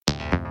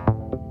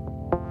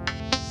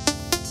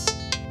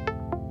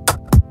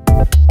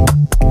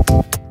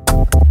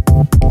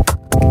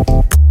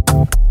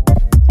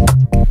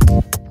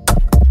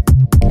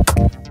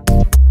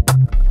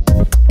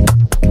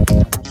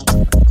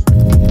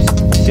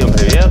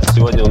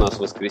нас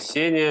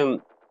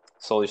воскресенье,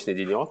 солнечный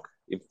денек,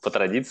 и по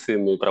традиции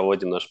мы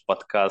проводим наш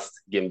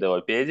подкаст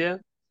gamedev pedia.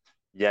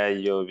 Я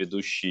его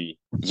ведущий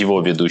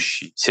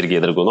Сергей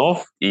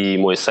Драгунов и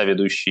мой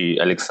соведущий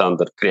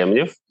Александр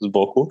Кремнев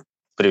сбоку.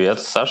 Привет,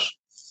 Саш.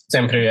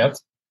 Всем привет.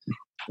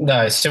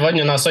 Да,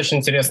 сегодня у нас очень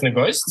интересный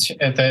гость.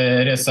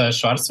 Это Реса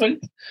Шварцвальд,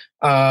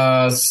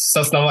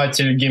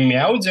 сооснователь Game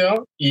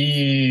Audio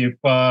и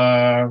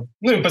по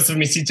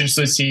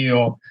совместительству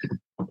CEO.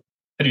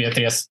 Привет,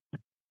 Рес.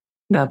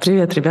 Да,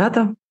 привет,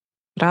 ребята.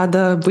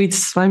 Рада быть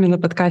с вами на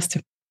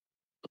подкасте.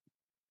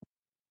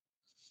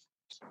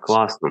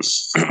 Классно.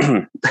 С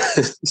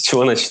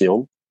чего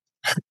начнем?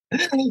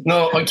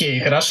 Окей,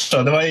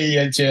 хорошо, давай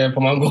я тебе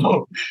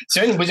помогу.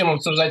 Сегодня будем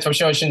обсуждать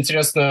вообще очень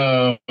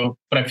интересную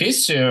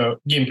профессию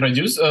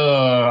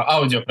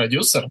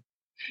аудиопродюсер,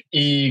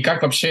 и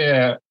как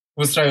вообще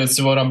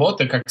выстраивается его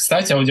работа, как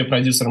стать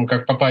аудиопродюсером,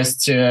 как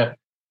попасть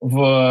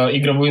в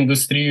игровую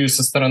индустрию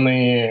со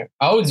стороны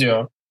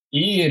аудио.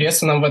 И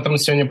Реса нам в этом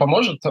сегодня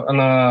поможет,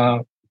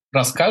 она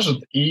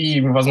расскажет и,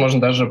 возможно,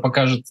 даже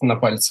покажет на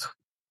пальцах.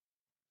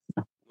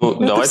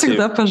 Давайте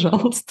всегда,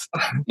 пожалуйста.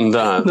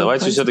 Да,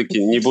 давайте все-таки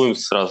не будем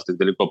сразу так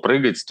далеко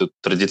прыгать. Тут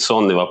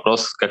традиционный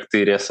вопрос, как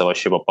ты, Реса,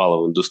 вообще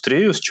попала в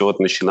индустрию, с чего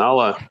ты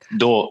начинала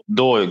до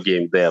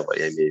геймдева,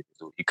 я имею в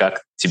виду, и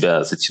как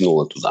тебя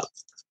затянуло туда?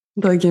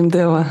 До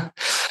геймдева.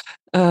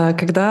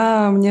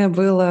 Когда мне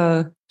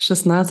было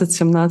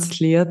 16-17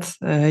 лет,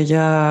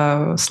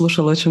 я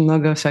слушала очень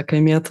много всякой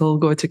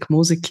метал-готик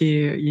музыки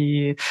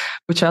и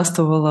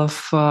участвовала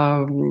в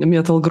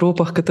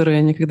метал-группах,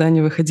 которые никогда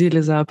не выходили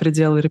за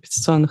пределы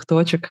репетиционных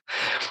точек.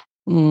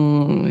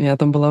 Я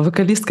там была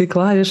вокалисткой,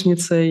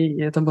 клавишницей,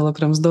 и это было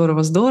прям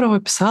здорово-здорово.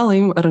 Писала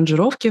им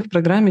аранжировки в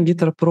программе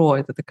Guitar Pro.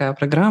 Это такая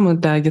программа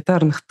для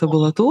гитарных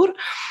табулатур,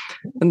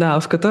 да,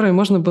 в которой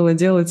можно было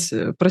делать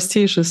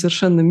простейшие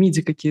совершенно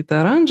MIDI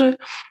какие-то аранжи,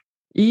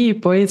 и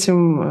по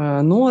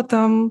этим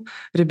нотам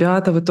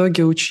ребята в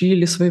итоге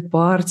учили свои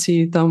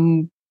партии,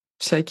 там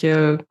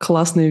всякие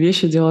классные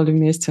вещи делали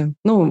вместе.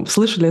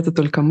 Слышали это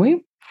только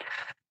мы,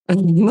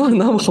 но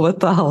нам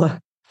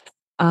хватало.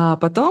 А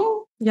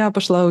потом я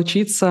пошла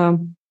учиться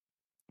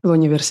в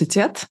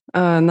университет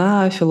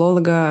на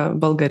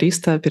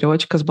филолога-болгариста,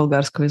 переводчика с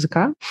болгарского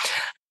языка.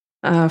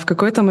 В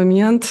какой-то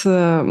момент,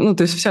 то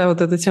есть вся вот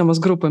эта тема с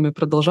группами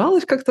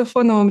продолжалась как-то в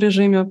фоновом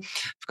режиме.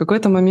 В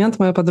какой-то момент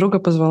моя подруга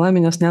позвала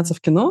меня сняться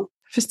в кино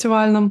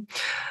фестивальном.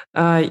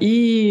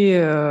 И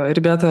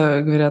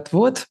ребята говорят,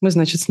 вот, мы,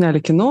 значит, сняли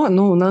кино,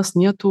 но у нас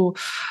нету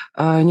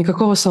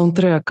никакого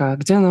саундтрека.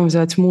 Где нам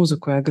взять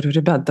музыку? Я говорю,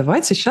 ребят,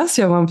 давайте сейчас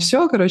я вам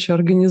все,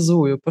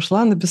 организую.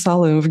 Пошла,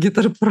 написала им в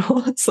Guitar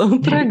Pro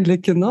саундтрек для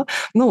кино.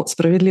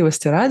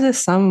 Справедливости ради,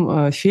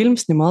 сам фильм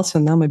снимался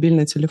на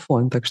мобильный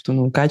телефон, так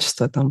что,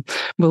 качество там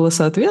было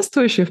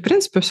соответствующее. В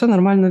принципе, все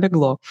нормально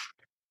легло.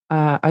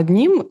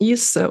 Одним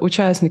из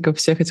участников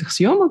всех этих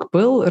съемок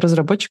был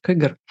разработчик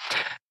игр.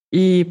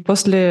 И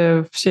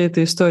после всей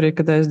этой истории,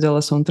 когда я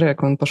сделала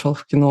саундтрек, он пошел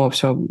в кино,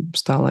 все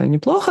стало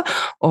неплохо,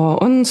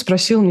 он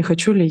спросил, не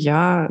хочу ли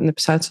я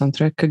написать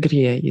саундтрек к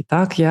игре. И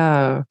так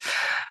я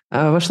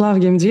вошла в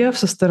геймдев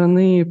со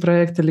стороны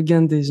проекта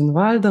 «Легенды из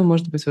Инвальда»,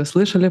 может быть, вы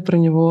слышали про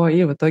него,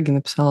 и в итоге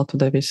написала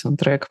туда весь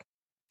саундтрек.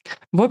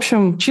 В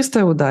общем,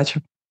 чистая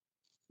удача.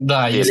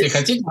 Да, если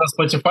хотите, на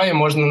Spotify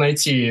можно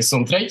найти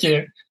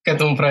саундтреки к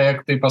этому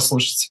проекту и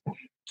послушать.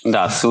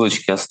 Да,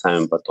 ссылочки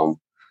оставим потом.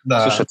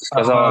 Да. Слушай, ты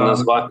сказала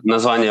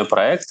название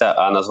проекта,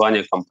 а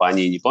название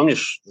компании не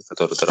помнишь, в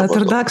которой ты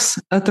работала?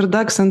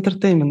 Atterdax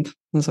Entertainment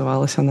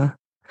называлась она.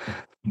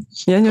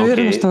 Я не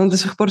уверена, что она до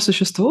сих пор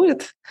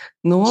существует,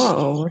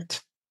 но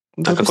вот...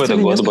 А какой это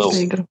год был?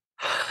 Игр.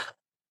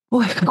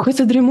 Ой,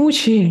 какой-то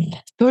дремучий.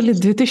 То ли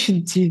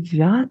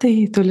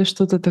 2009, то ли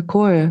что-то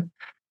такое.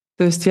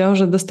 То есть я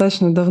уже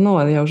достаточно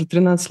давно, я уже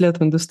 13 лет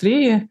в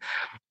индустрии.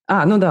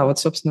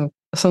 Собственно,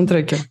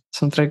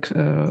 саундтрек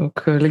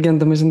к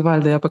 «Легендам из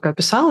Инвальда» я пока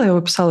писала, я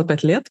его писала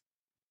 5 лет.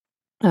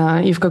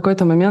 И в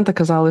какой-то момент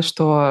оказалось,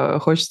 что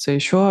хочется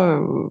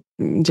еще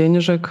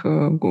денежек,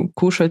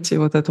 кушать и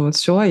вот это вот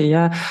все. И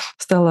я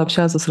стала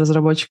общаться с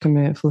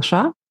разработчиками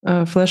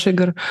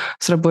флеш-игр,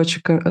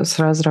 с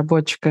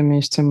разработчиками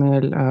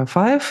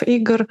HTML5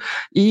 игр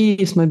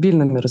и с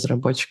мобильными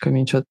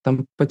разработчиками. Что-то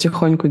там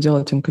потихоньку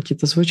делать им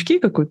какие-то звучки,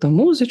 какую-то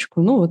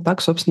музычку. Вот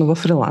так, собственно, во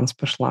фриланс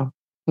пошла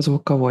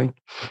звуковой.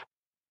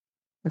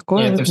 И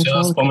это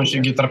все с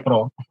помощью Guitar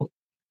Pro.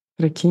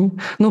 Прикинь.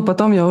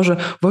 Потом я уже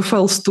в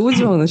FL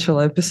Studio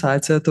начала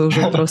писать. Это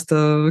уже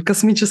просто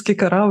космический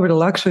корабль,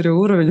 лакшери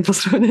уровень по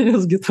сравнению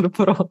с Guitar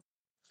Pro.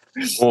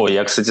 О,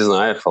 я, кстати,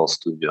 знаю FL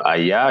Studio. А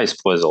я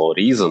использовал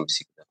Reason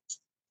всегда.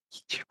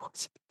 Ничего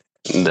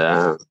себе.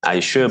 Да. А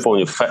еще я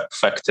помню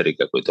Factory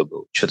какой-то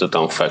был. Что-то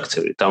там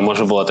Factory. Там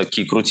можно было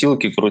такие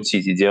крутилки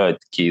крутить и делать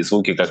такие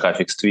звуки, как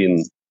Aphex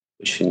Twin.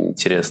 Очень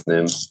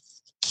интересные.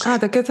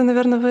 Так это,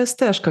 наверное,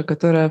 VST-шка,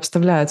 которая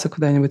вставляется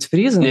куда-нибудь в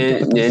Reason.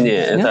 Не,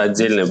 это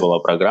отдельная была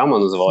программа,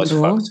 называлась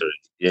Factory.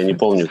 Я не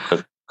помню,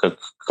 как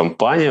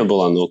компания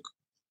была, но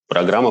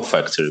программа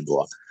Factory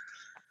была.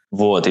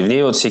 Вот, и в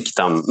ней вот всякие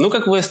там,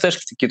 как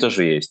VST-шки такие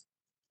тоже есть.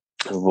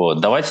 Вот.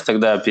 Давайте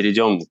тогда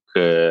перейдем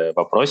к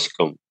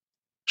вопросикам.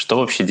 Что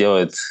вообще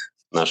делает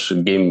наш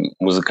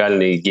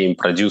музыкальный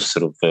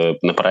гейм-продюсер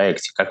на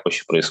проекте? Как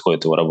вообще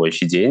происходит его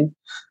рабочий день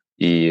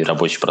и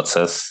рабочий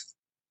процесс?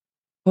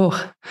 Ох,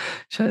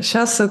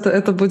 сейчас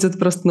это будет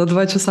просто на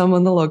 2 часа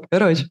монолог.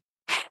 Короче,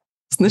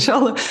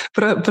 сначала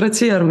про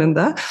термин,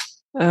 да?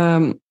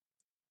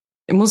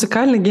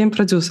 Музыкальный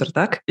гейм-продюсер,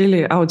 так?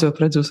 Или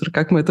аудиопродюсер,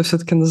 как мы это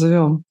все-таки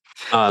назовем?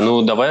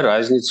 Ну давай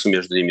разницу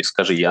между ними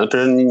скажи. Я,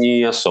 например,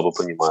 не особо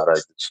понимаю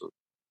разницу.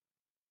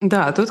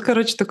 Да, тут,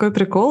 короче, такой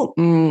прикол.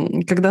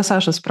 Когда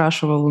Саша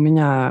спрашивал у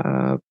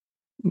меня,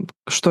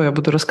 что я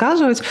буду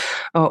рассказывать,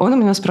 он у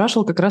меня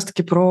спрашивал как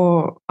раз-таки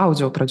про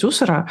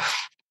аудиопродюсера.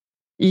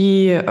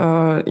 И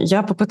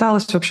я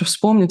попыталась вообще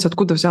вспомнить,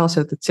 откуда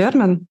взялся этот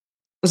термин,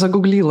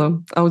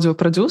 загуглила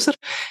аудиопродюсер,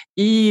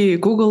 и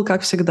Google,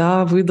 как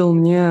всегда, выдал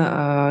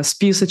мне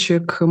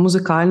списочек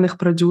музыкальных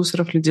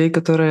продюсеров, людей,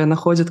 которые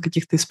находят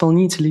каких-то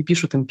исполнителей,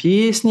 пишут им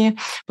песни,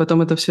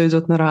 потом это все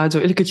идет на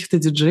радио, или каких-то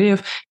диджеев.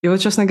 И вот,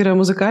 честно говоря,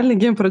 музыкальный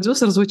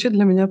гейм-продюсер звучит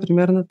для меня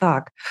примерно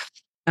так.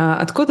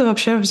 Откуда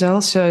вообще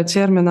взялся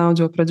термин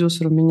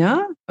аудиопродюсер у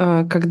меня?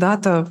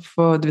 Когда-то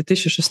в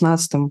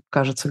 2016,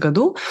 кажется,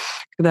 году,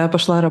 когда я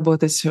пошла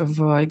работать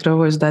в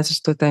игровое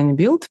издательство Tiny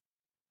Build,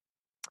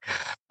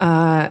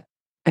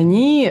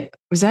 они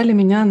взяли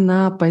меня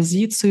на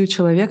позицию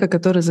человека,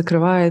 который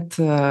закрывает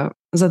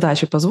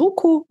задачи по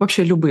звуку,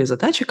 вообще любые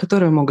задачи,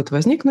 которые могут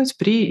возникнуть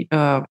при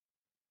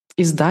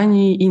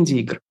издании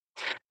инди-игр.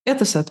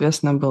 Это,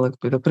 соответственно, было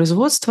какое-то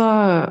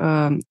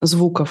производство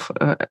звуков,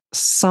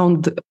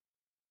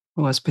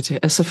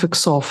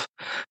 SFX-ов,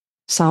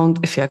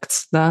 sound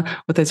effects, да,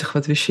 вот этих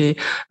вот вещей.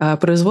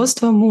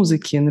 Производство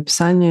музыки,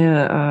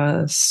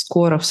 написание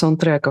скоров,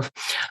 саундтреков,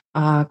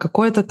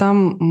 какое-то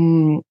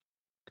там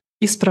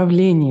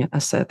исправление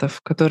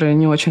ассетов, которые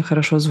не очень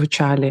хорошо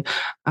звучали,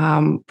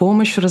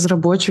 помощь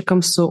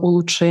разработчикам с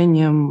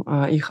улучшением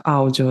их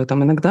аудио.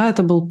 Там иногда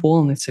это был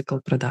полный цикл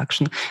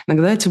продакшн,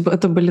 иногда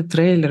это были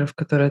трейлеры, в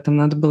которые там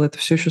надо было это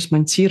все еще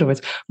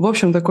смонтировать. В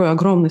общем, такой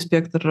огромный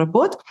спектр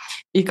работ.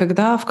 И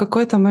когда в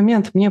какой-то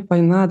момент мне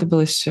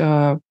понадобилось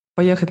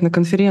поехать на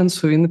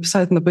конференцию и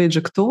написать на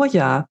бейджи «Кто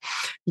я?»,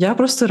 я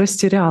просто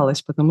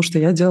растерялась, потому что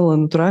я делала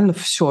натурально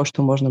все,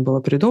 что можно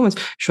было придумать.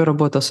 Еще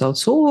работала с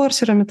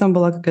аутсорсерами, там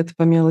была какая-то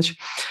по мелочи.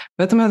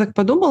 Поэтому я так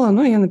подумала,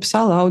 ну, я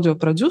написала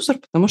аудиопродюсер,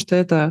 потому что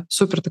это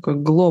супер такой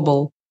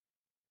глобал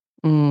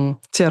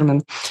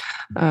термин.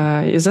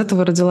 Из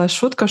этого родилась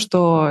шутка,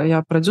 что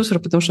я продюсер,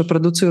 потому что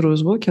продуцирую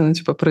звуки, ну,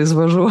 типа,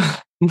 произвожу,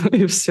 ну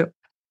и все.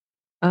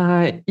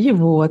 И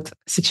вот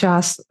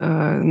сейчас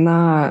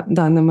на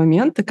данный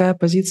момент такая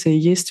позиция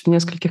есть в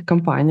нескольких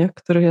компаниях,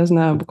 которые я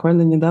знаю.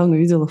 Буквально недавно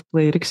видела в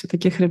Playrix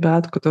таких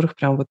ребят, у которых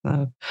прям вот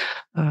на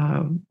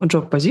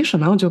job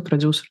position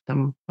аудиопродюсер,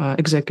 там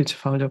executive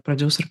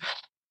аудиопродюсер.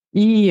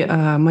 И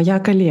моя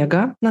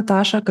коллега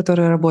Наташа,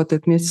 которая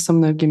работает вместе со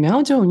мной в Game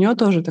Audio, у нее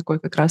тоже такой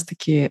как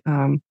раз-таки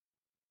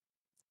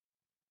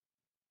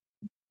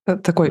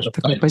такой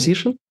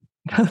position.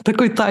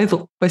 Такой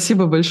тайтл.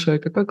 Спасибо большое.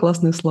 Какое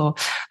классное слово.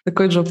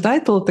 Такой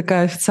job-тайтл,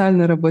 такая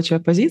официальная рабочая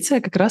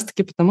позиция, как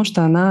раз-таки потому,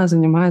 что она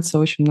занимается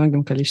очень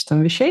многим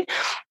количеством вещей.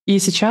 И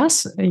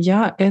сейчас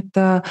я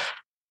это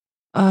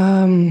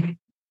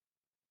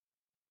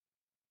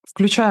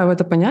включаю в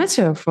это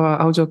понятие, в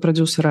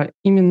аудиопродюсера,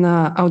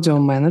 именно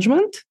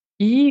аудиоменеджмент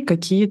и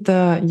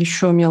какие-то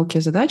еще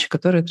мелкие задачи,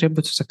 которые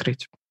требуется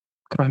закрыть,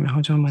 кроме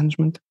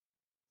аудиоменеджмента.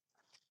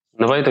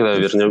 Давай тогда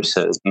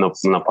вернемся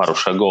на пару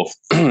шагов.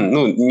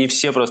 Ну, не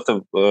все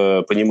просто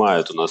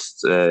понимают у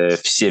нас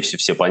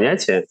все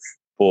понятия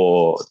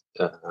по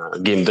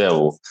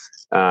геймдеву.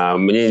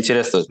 Мне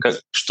интересно,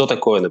 что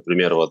такое,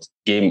 например, вот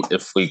Game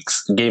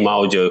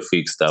Audio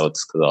FX, да, вот ты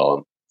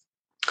сказала.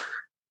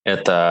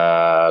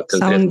 Это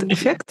конкретно... Sound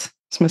эффект?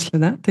 В смысле,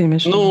 да? Ты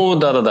имеешь в виду? Ну,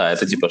 да,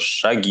 это типа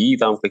шаги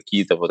там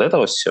какие-то, вот это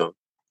вот все.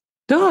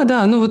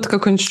 Да, ну вот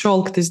какой-нибудь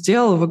щелк ты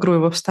сделал, в игру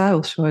его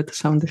вставил, все, это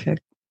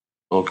саунд-эффект.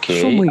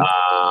 Окей. Шумы.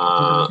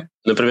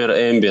 Например,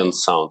 ambient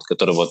sound,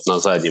 который вот на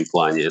заднем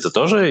плане, это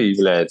тоже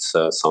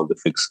является sound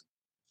effects?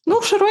 Ну,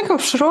 в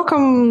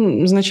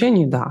широком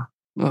значении, да.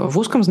 В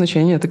узком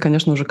значении это,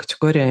 конечно, уже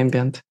категория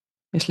ambient,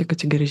 если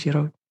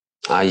категоризировать.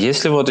 А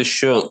если вот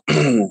еще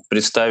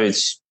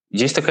представить...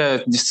 Есть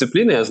такая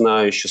дисциплина, я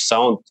знаю, еще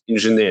sound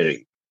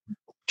engineering.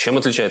 Чем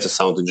отличается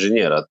sound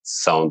инженер от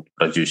sound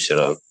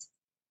продюсера,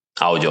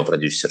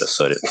 аудиопродюсера,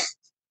 сори?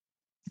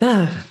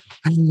 Да,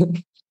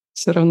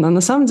 все равно. На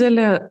самом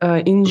деле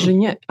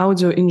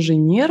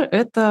аудиоинженер —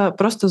 это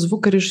просто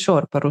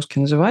звукорежиссер, по-русски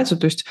называется.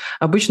 То есть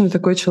обычный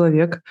такой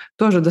человек,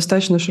 тоже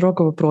достаточно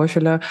широкого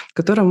профиля,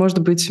 который может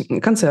быть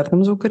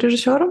концертным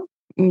звукорежиссером,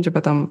 ну,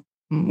 типа там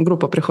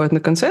группа приходит на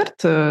концерт,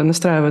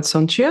 настраивает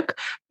саундчек,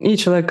 и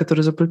человек,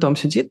 который за пультом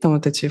сидит, там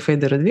вот эти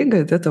фейдеры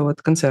двигает, это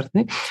вот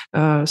концертный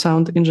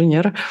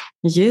саунд-инженер.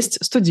 Есть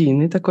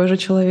студийный такой же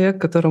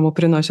человек, которому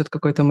приносят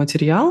какой-то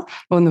материал,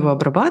 он его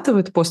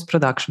обрабатывает,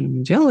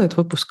 постпродакшн делает,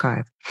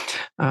 выпускает.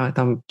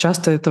 Там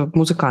часто это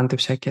музыканты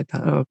всякие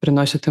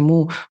приносят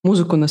ему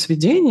музыку на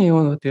сведение, и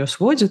он вот ее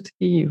сводит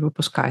и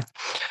выпускает.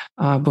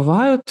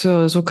 Бывают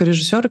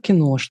звукорежиссеры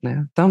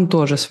киношные. Там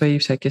тоже свои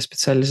всякие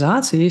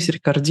специализации. Есть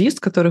рекордист,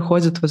 который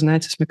ходит, вы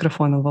знаете, с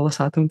микрофоном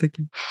волосатым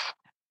таким.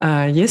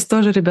 Есть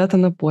тоже ребята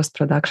на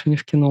постпродакшене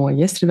в кино.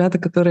 Есть ребята,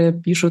 которые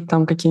пишут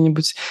там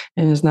какие-нибудь,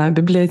 я не знаю,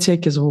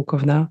 библиотеки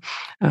звуков, да,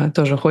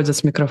 тоже ходят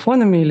с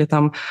микрофонами или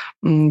там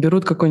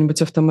берут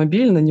какой-нибудь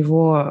автомобиль, на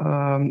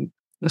него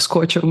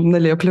скотчем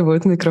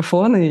налепливают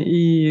микрофоны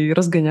и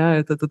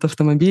разгоняют этот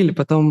автомобиль,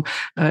 потом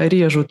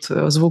режут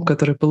звук,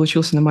 который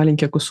получился на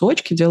маленькие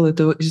кусочки,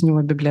 делают из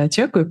него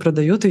библиотеку и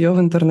продают ее в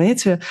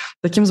интернете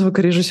таким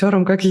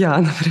звукорежиссерам, как я,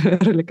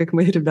 например, или как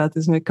мои ребята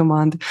из моей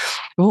команды.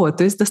 Вот,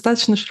 то есть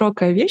достаточно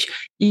широкая вещь.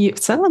 И в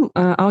целом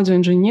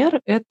аудиоинженер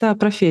 — это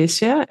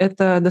профессия,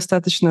 это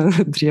достаточно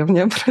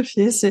древняя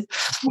профессия,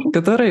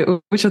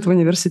 которой учат в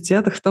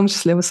университетах, в том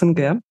числе в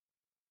СНГ.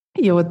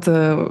 И вот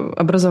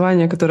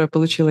образование, которое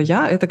получила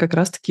я, это как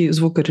раз-таки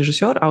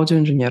звукорежиссер,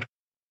 аудиоинженер.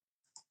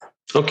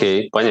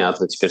 Окей,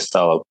 понятно, теперь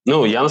стало.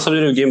 Ну, я на самом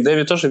деле в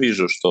геймдеве тоже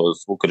вижу, что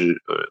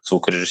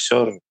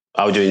звукорежиссер,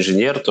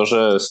 аудиоинженер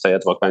тоже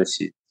стоят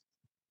вакансии.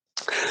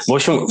 В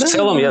общем, в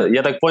целом,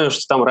 я так понял,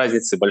 что там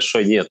разницы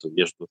большой нету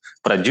между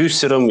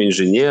продюсером,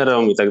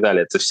 инженером и так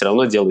далее. Это все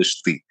равно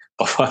делаешь ты,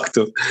 по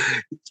факту,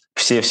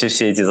 все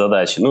эти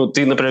задачи. Ну,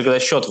 ты, например, когда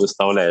счет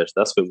выставляешь,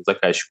 да, своему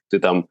заказчику, ты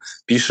там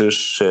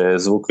пишешь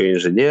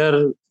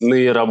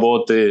звукоинженерные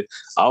работы,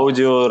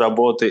 аудио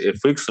работы,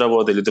 FX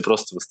работы, или ты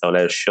просто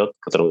выставляешь счет,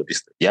 в котором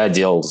написано «Я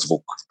делал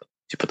звук»,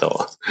 типа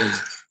того.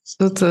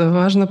 Тут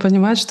важно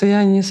понимать, что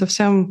я не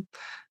совсем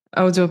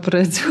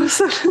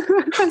аудиопродюсер.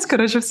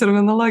 Короче, в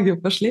терминологию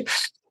пошли.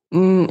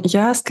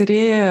 Я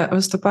скорее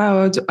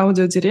выступаю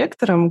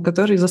аудиодиректором,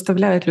 который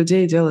заставляет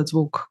людей делать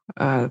звук.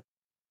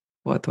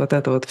 Вот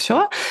это вот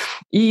все.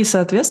 И,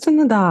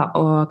 соответственно,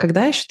 да,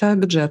 когда я считаю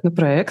бюджет на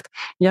проект,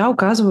 я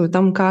указываю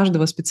там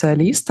каждого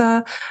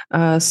специалиста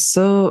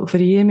с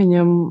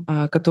временем,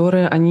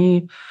 которые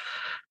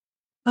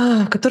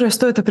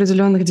стоят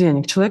определенных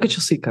денег.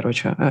 Человека-часы,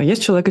 короче.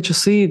 Есть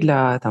человека-часы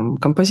для там,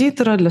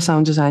 композитора, для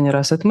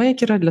саунд-дизайнера,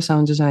 сетмейкера, для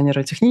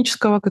саунд-дизайнера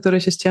технического, который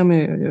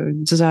системы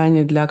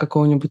дизайнит, для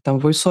какого-нибудь там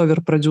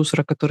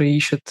войс-овер-продюсера, который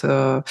ищет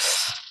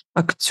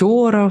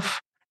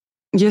актеров.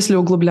 Если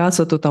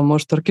углубляться, то там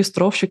может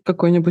оркестровщик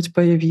какой-нибудь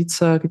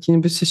появиться,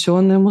 какие-нибудь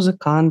сессионные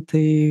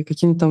музыканты,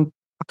 какие-нибудь там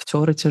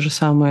актеры те же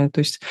самые. То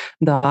есть,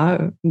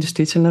 да,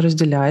 действительно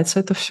разделяется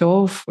это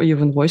все, и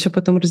в инвойсе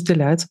потом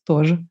разделяется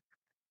тоже.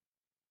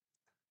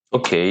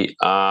 Окей.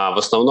 А в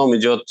основном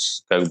идет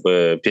как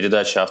бы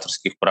передача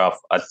авторских прав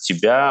от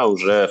тебя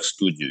уже в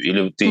студию?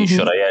 Или ты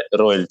еще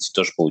роялти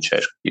тоже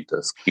получаешь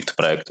с каких-то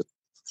проектов?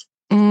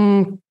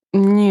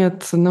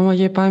 Нет, на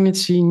моей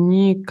памяти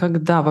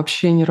никогда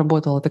вообще не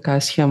работала такая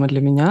схема для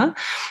меня.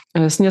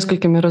 С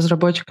несколькими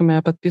разработчиками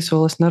я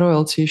подписывалась на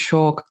роялти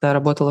еще, когда я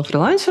работала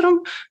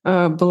фрилансером.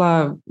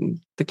 Была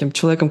таким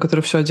человеком,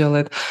 который все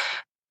делает.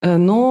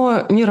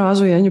 Но ни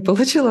разу я не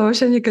получила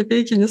вообще ни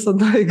копейки ни с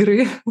одной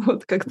игры.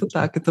 Вот как-то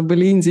так. Это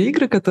были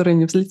инди-игры, которые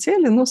не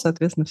взлетели. Ну,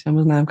 соответственно, все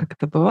мы знаем, как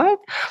это бывает.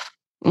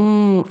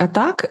 А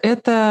так,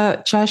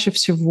 это чаще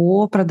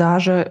всего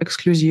продажа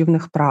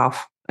эксклюзивных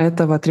прав.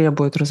 Этого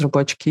требуют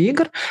разработчики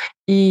игр.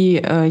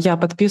 И я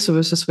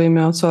подписываю со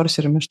своими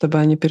аутсорсерами, чтобы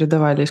они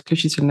передавали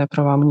исключительные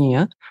права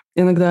мне.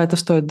 Иногда это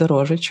стоит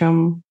дороже,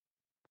 чем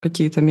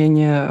какие-то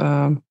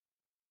менее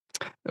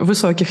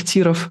высоких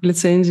тиров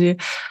лицензии.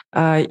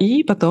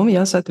 И потом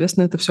я,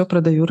 соответственно, это все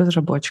продаю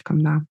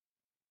разработчикам, да.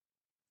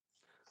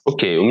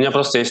 Окей. У меня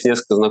просто есть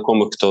несколько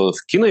знакомых, кто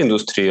в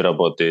киноиндустрии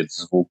работает,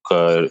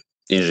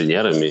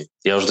 звукоинженерами.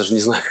 Я уже даже не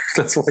знаю,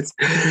 как назвать.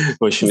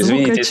 В общем,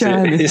 извините,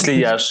 если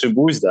я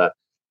ошибусь, да.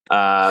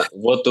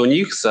 Вот у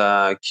них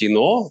за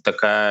кино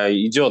такая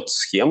идет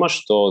схема,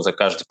 что за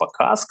каждый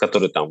показ,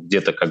 который там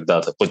где-то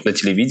когда-то, хоть на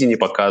телевидении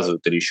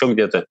показывают или еще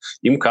где-то,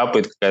 им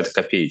капает какая-то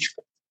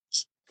копеечка.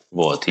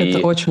 Вот. Это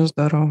очень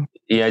здорово.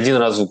 И один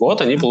раз в год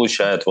они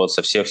получают вот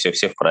со всех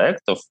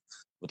проектов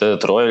вот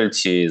этот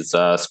роялти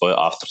за свое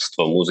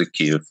авторство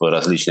музыки в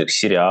различных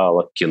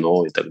сериалах,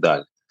 кино и так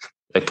далее.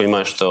 Я так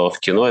понимаю, что в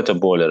кино это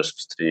более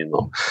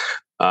распространено.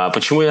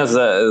 Почему я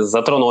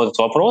затронул этот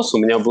вопрос? У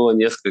меня было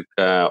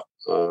несколько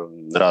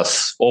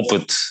раз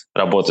опыт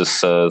работы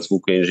с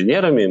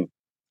звукоинженерами.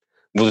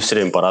 Буду все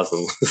время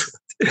по-разному.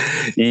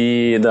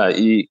 И да,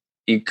 и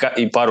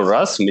пару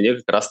раз мне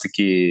как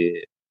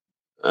раз-таки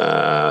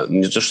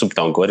не то чтобы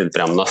там говорили,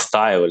 прям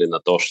настаивали на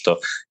то, что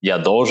я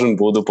должен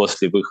буду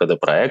после выхода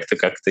проекта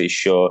как-то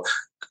еще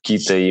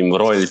какие-то им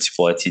роялти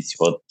платить.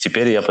 Вот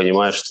теперь я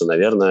понимаю, что,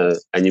 наверное,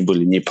 они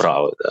были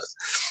неправы, да.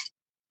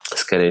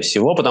 скорее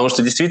всего, потому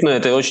что действительно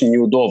это очень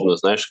неудобно,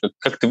 знаешь,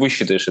 как ты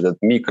высчитаешь этот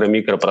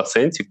микро-микро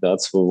процентик, да,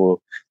 от своего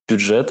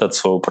бюджета, от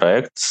своего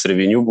проекта с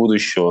ревеню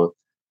будущего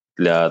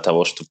для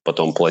того, чтобы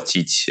потом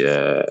платить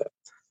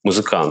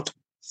музыканту.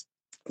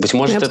 Быть Я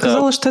может, бы это...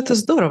 сказала, что это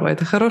здорово,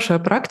 это хорошая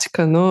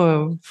практика,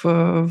 но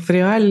в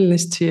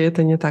реальности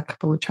это не так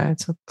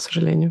получается, к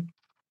сожалению.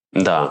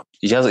 Да.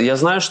 Я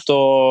знаю,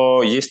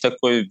 что есть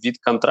такой вид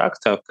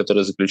контракта,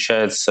 который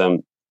заключается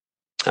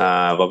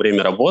во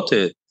время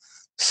работы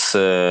с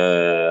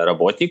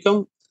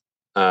работником,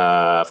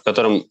 в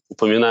котором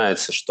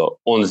упоминается, что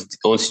он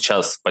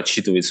сейчас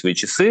подсчитывает свои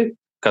часы,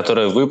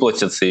 которые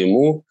выплатятся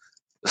ему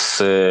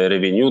с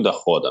ревеню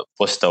дохода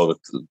после того, как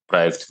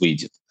проект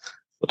выйдет.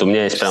 Вот у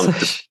меня есть прям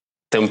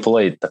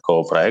темплейт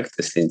такого проекта,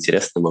 если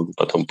интересно, могу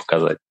потом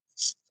показать.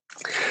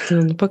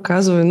 Ну,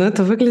 показывай, но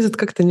это выглядит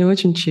как-то не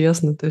очень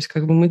честно. То есть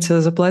как бы мы тебе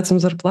заплатим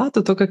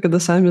зарплату только когда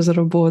сами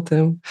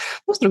заработаем.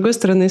 Но, с другой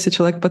стороны, если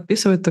человек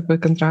подписывает такой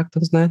контракт,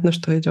 он знает, на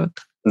что идет.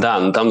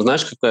 Да, но там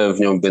знаешь, какой в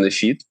нем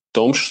бенефит? В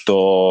том,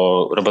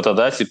 что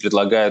работодатель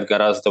предлагает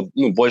гораздо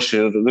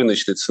больше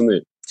рыночной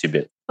цены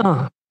тебе.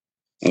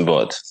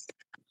 Вот.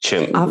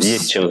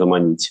 Есть чем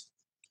заманить.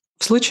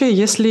 В случае,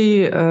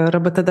 если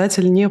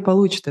работодатель не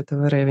получит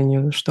этого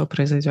ревеню, что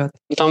произойдет?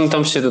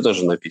 Там все это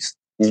тоже написано.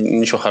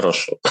 Ничего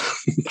хорошего.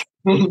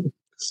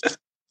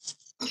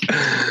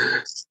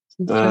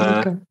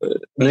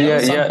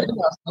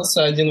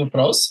 Остался один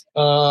вопрос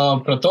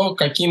про то,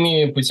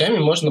 какими путями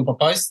можно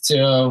попасть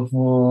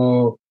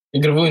в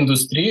игровую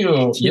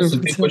индустрию, если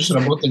ты хочешь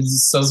работать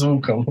со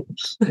звуком.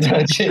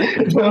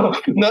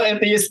 Но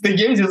это если ты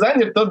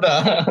геймдизайнер, то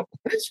да.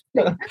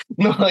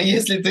 Но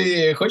если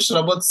ты хочешь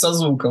работать со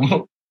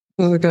звуком.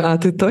 А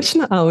ты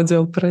точно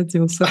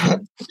аудиопродюсер?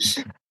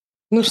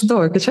 Ну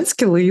что, качать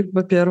скиллы,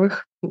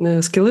 во-первых.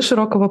 Скиллы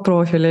широкого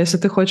профиля. Если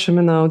ты хочешь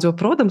именно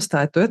аудиопродом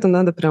стать, то это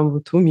надо прям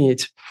вот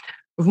уметь.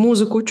 В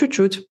музыку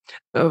чуть-чуть,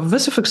 в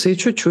SFX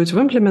чуть-чуть,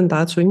 в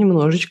имплементацию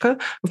немножечко,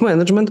 в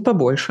менеджмент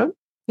побольше,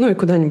 ну и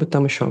куда-нибудь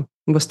там еще,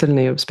 в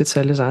остальные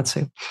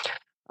специализации.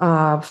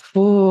 А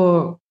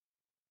в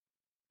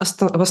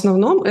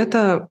основном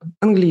это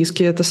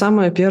английский. Это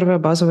самая первая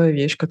базовая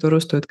вещь,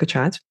 которую стоит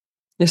качать,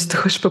 если ты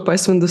хочешь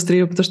попасть в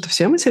индустрию, потому что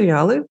все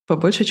материалы по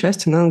большей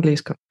части на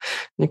английском.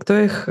 Никто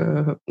их,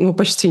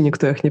 почти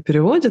никто их не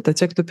переводит, а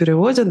те, кто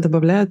переводит,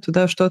 добавляют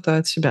туда что-то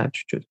от себя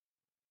чуть-чуть.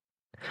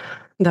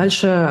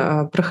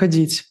 Дальше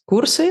проходить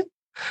курсы.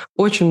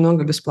 Очень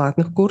много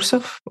бесплатных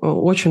курсов,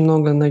 очень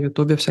много на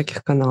Ютубе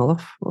всяких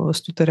каналов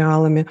с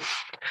туториалами.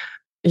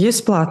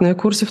 Есть платные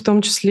курсы, в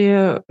том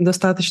числе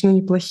достаточно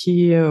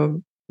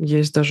неплохие,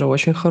 есть даже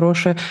очень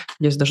хорошие,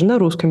 есть даже на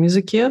русском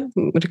языке.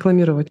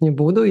 Рекламировать не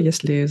буду,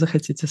 если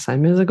захотите,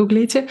 сами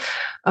загуглите.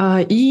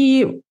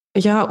 И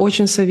я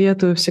очень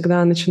советую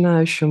всегда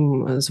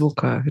начинающим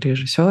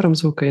звукорежиссерам,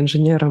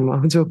 звукоинженерам,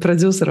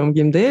 аудиопродюсерам,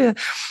 геймдеве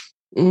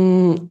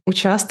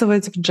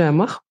участвовать в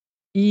джемах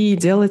и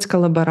делать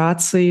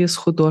коллаборации с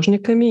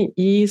художниками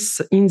и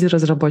с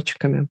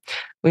инди-разработчиками.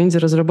 У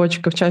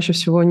инди-разработчиков чаще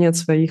всего нет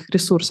своих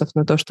ресурсов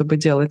на то, чтобы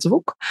делать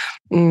звук,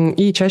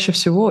 и чаще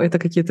всего это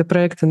какие-то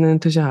проекты на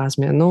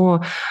энтузиазме.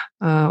 Но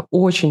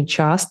очень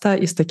часто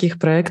из таких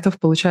проектов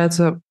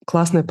получается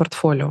классное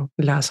портфолио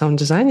для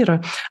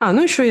саунд-дизайнера.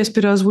 Еще есть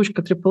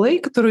переозвучка AAA,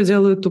 которую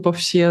делают тупо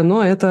все,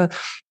 но это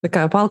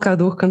такая палка о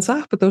двух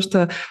концах, потому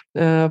что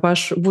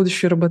ваш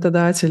будущий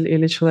работодатель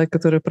или человек,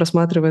 который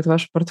просматривает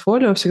ваше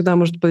портфолио, всегда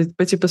может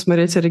пойти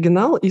посмотреть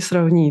оригинал и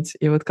сравнить.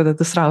 И вот когда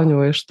ты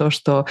сравниваешь то,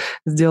 что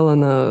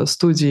сделано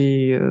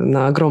студией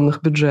на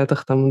огромных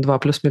бюджетах, там,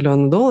 2+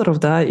 миллиона долларов,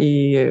 да,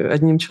 и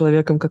одним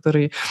человеком,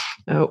 который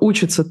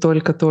учится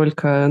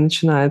только-только,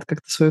 начинает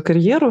как-то свою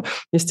карьеру,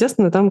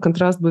 естественно, там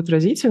контраст будет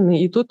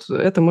разительный, и тут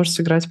это может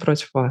сыграть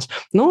против вас.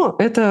 Но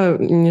это,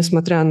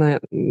 несмотря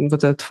на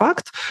вот этот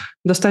факт,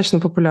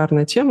 достаточно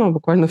популярная тема,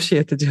 буквально все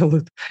это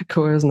делают,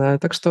 кого я знаю.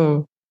 Так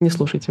что не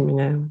слушайте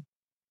меня.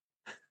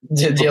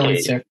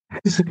 Делайте.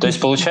 То есть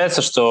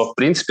получается, что, в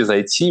принципе,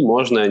 зайти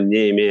можно,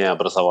 не имея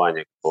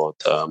образования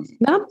какого-то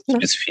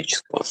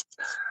специфического.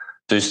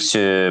 То есть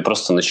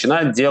просто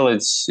начинать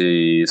делать,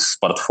 и с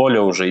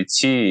портфолио уже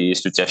идти, и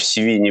если у тебя в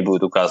CV не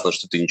будет указано,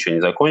 что ты ничего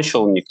не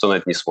закончил, никто на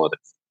это не смотрит.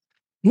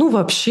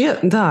 Вообще,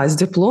 да, с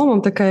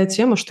дипломом такая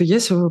тема, что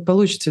если вы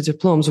получите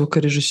диплом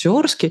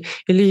звукорежиссерский,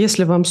 или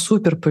если вам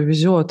супер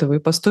повезет, и вы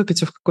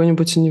поступите в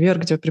какой-нибудь универ,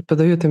 где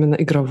преподают именно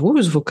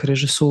игровую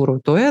звукорежиссуру,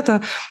 то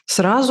это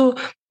сразу,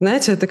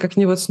 знаете, это как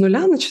не вот с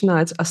нуля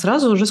начинать, а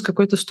сразу уже с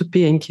какой-то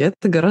ступеньки.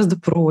 Это гораздо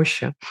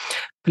проще.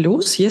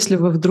 Плюс, если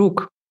вы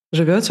вдруг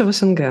живете в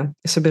СНГ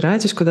и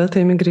собираетесь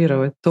куда-то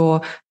эмигрировать,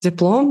 то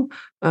диплом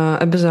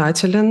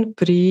обязателен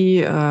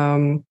при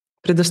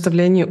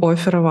предоставлении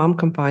оффера вам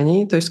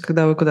компании. То есть,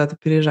 когда вы куда-то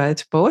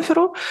переезжаете по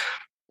офферу,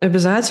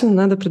 обязательно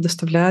надо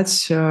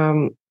предоставлять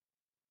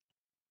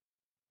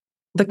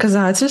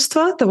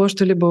доказательства того,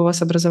 что либо у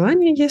вас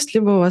образование есть,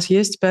 либо у вас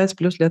есть 5+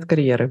 лет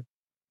карьеры.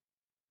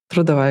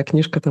 Трудовая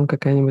книжка там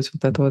какая-нибудь,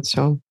 вот это вот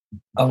все.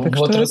 Так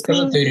Вот что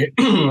расскажи, это...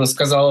 ты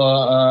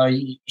сказала,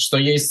 что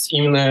есть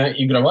именно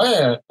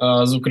игровая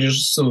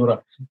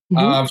звукорежиссура. Мгм.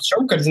 А в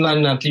чем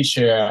кардинальное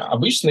отличие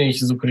обычной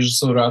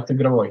звукорежиссуры от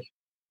игровой?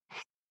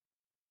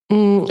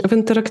 В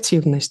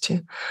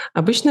интерактивности.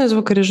 Обычная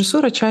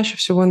звукорежиссура чаще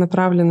всего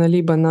направлена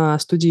либо на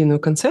студийную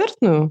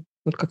концертную,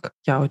 вот как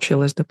я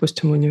училась,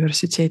 допустим, в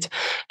университете,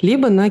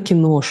 либо на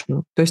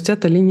киношную. То есть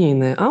это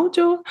линейное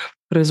аудио,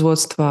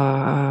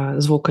 производство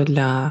звука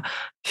для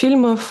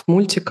фильмов,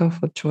 мультиков,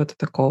 вот чего-то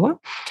такого.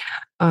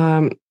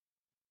 А,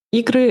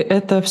 Игры —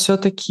 это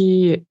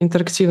все-таки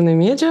интерактивные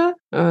медиа.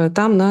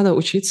 Там надо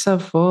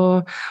учиться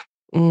в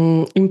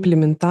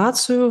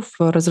имплементацию,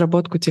 в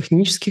разработку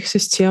технических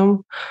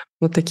систем,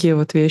 вот такие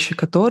вот вещи,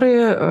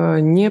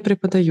 которые не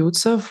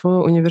преподаются в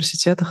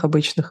университетах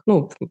обычных.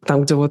 Ну,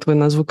 там, где вот вы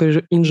на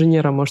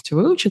звукоинженера можете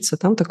выучиться,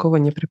 там такого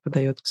не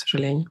преподают, к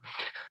сожалению.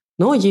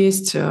 Но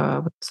есть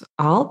вот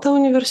Алта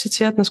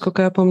университет,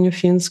 насколько я помню,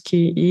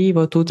 финский, и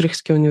вот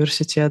Утрехтский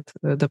университет,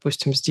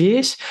 допустим,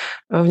 здесь,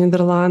 в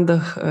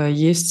Нидерландах.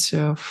 Есть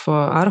в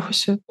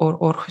Орхусе,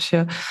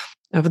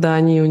 в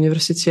Дании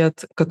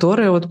университет,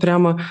 которые вот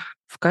прямо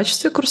в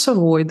качестве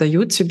курсовой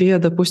дают тебе,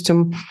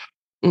 допустим,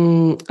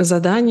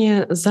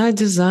 задание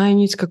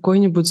задизайнить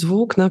какой-нибудь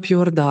звук на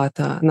Pure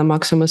Data, на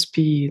Maxim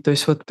SPE, то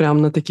есть вот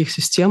прям на таких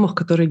системах,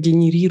 которые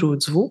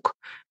генерируют звук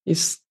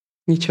из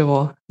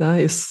ничего, да,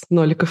 из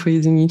ноликов и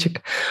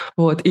единичек.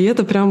 Вот. И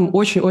это прям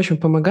очень-очень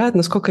помогает.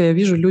 Насколько я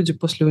вижу, люди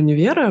после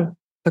универа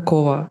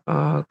такого,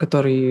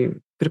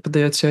 который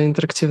преподает все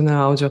интерактивное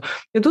аудио,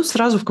 идут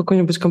сразу в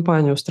какую-нибудь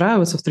компанию,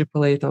 устраиваются в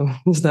AAA, там,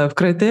 не знаю, в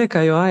Crytek,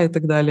 IOI и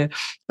так далее.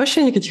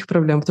 Вообще никаких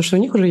проблем, потому что у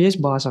них уже есть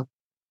база.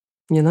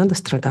 Не надо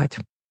страдать.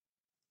 М.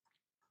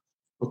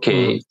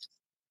 Окей,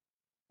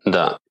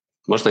 да.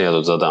 Можно я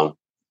тут задам?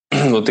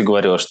 Вот ты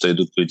говорила, что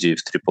идут люди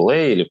в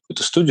AAA или в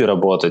какую-то студию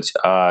работать.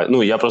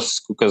 Ну, я просто,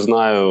 сколько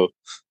знаю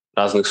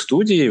разных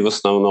студий, в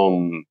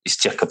основном из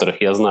тех, которых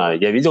я знаю,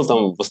 я видел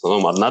там в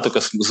основном одна только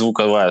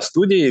звуковая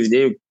студия, и в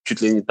ней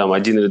чуть ли не там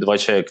 1 или 2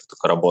 человека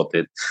только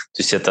работает.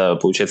 То есть это,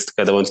 получается,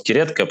 такая довольно-таки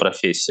редкая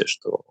профессия,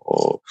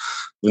 что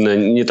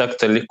не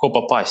так-то легко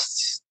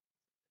попасть.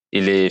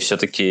 Или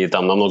все-таки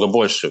там намного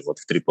больше вот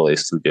в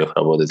AAA-студиях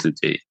работает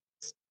людей?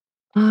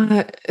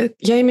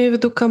 Я имею в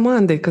виду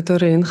команды,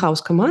 которые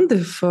in-house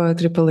команды в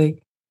AAA Мгм.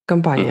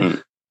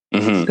 компаниях.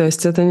 Мгм. То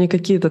есть это не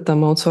какие-то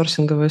там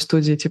аутсорсинговые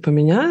студии типа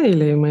меня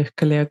или моих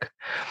коллег,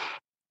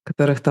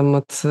 которых там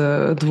от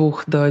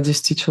 2 до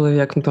 10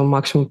 человек, ну там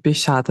максимум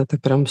 50. Это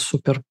прям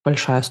супер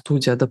большая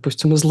студия,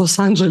 допустим, из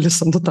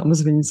Лос-Анджелеса, ну там,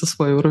 извините,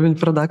 свой уровень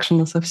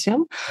продакшена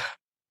совсем.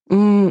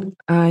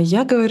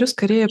 Я говорю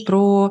скорее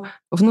про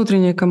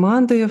внутренние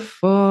команды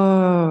в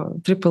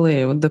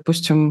AAA. Вот,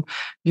 допустим,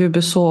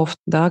 Ubisoft,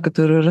 да,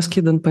 который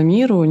раскидан по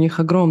миру, у них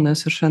огромная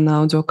совершенно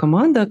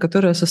аудиокоманда,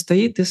 которая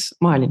состоит из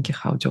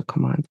маленьких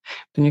аудиокоманд.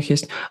 У них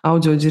есть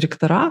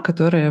аудиодиректора,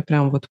 которые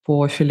прям вот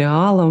по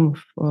филиалам,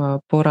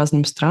 по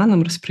разным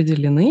странам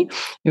распределены,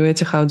 и у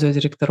этих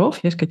аудиодиректоров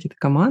есть какие-то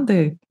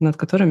команды, над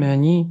которыми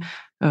они...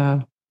 э,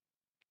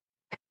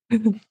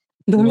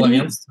 Доминик.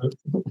 Главенствует.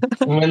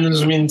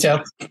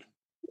 Менеджментят.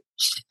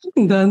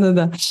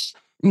 Да-да-да.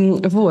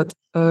 Вот,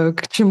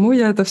 к чему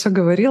я это все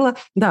говорила.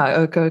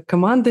 Да,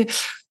 команды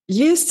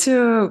есть.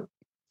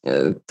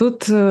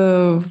 Тут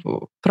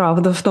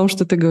правда в том,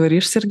 что ты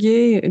говоришь,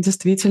 Сергей.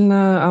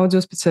 Действительно,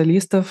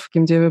 аудиоспециалистов в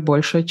геймдеве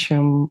больше,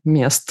 чем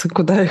мест,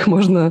 куда их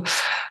можно,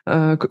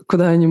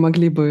 куда они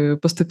могли бы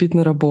поступить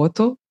на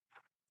работу.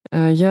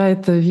 Я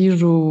это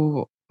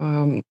вижу,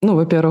 ну,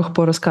 во-первых,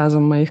 по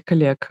рассказам моих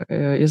коллег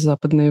из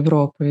Западной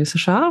Европы и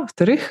США.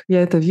 Во-вторых,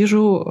 я это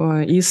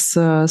вижу из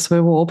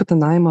своего опыта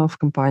найма в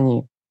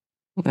компании.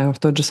 В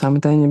тот же самый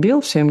Tiny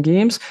Bill, в CM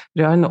Games.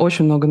 Реально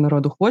очень много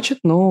народу хочет,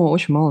 но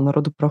очень мало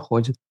народу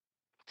проходит.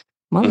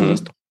 Мало Мгм.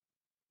 мест.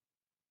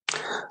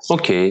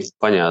 Окей,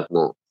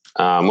 понятно.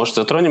 Может,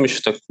 затронем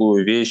еще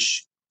такую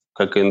вещь,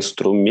 как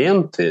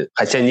инструменты?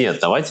 Хотя нет,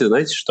 давайте,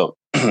 знаете что,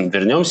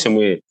 вернемся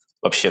мы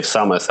вообще в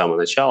самое-самое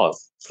начало,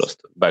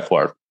 просто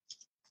backward,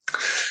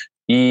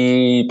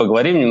 и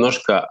поговорим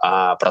немножко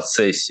о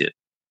процессе.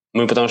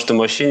 Потому что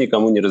мы вообще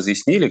никому не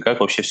разъяснили, как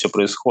вообще все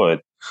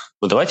происходит.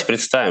 Ну, давайте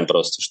представим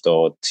просто,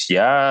 что вот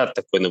я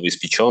такой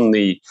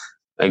новоиспеченный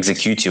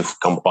экзекьютив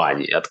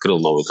компании, открыл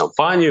новую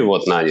компанию,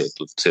 вот нанял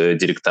тут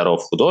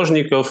директоров,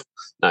 художников,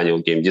 нанял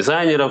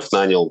геймдизайнеров,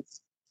 нанял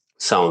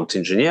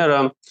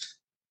саунд-инженера,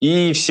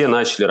 и все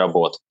начали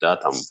работать. Да,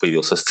 там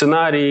появился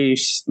сценарий,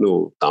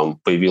 ну, там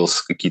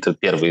появились какие-то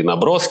первые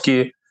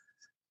наброски.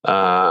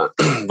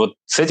 Вот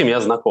с этим я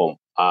знаком.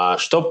 А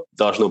что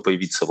должно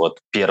появиться вот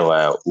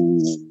первое у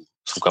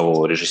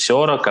звукового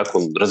режиссера, как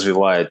он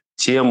развивает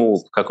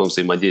тему, как он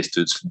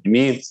взаимодействует с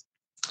людьми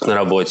на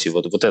работе?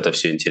 Вот это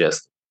все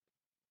интересно.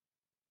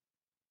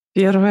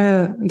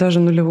 Первое, даже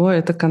нулевое,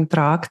 это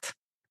контракт.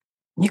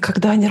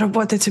 Никогда не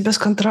работайте без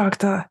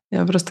контракта.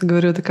 Я просто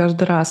говорю это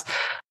каждый раз.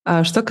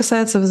 Что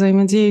касается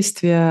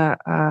взаимодействия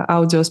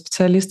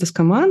аудиоспециалиста с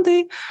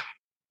командой,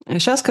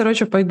 сейчас,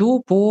 короче,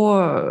 пойду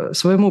по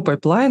своему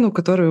пайплайну,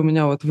 который у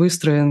меня вот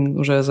выстроен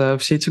уже за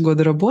все эти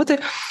годы работы.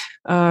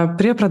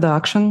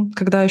 Препродакшн,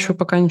 когда еще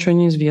пока ничего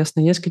не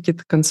известно. Есть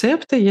какие-то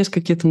концепты, есть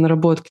какие-то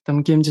наработки,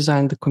 там,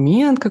 геймдизайн,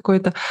 документ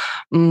какой-то,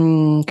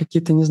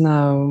 какие-то, не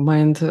знаю,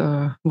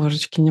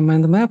 божечки, не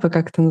майндмэпы,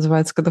 как это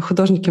называется, когда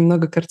художники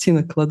много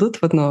картинок кладут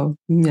в одно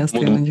место,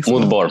 и на них...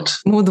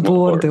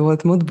 Мудборды,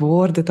 вот,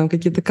 мудборды, там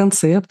какие-то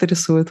концепты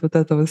рисуют, вот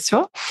это вот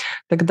все.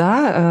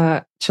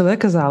 Тогда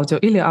человек из аудио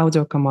или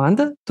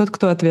аудиокоманда, тот,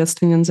 кто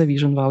ответственен за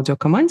вижен в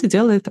аудиокоманде,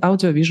 делает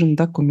аудио-вижен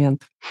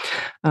документ.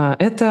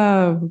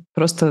 Это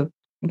просто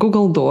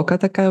Google Дока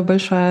такая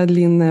большая,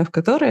 длинная, в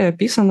которой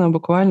описана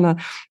буквально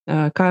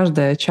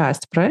каждая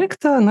часть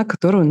проекта, на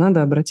которую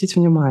надо обратить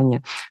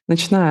внимание.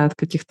 Начиная от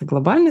каких-то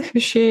глобальных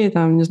вещей,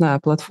 там, не знаю,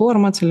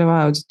 платформа,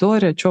 целевая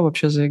аудитория, что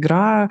вообще за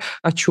игра,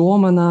 о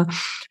чем она,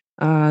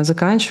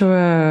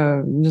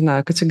 заканчивая, не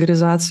знаю,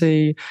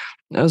 категоризацией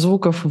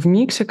звуков в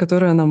миксе,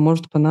 которая нам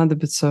может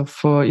понадобиться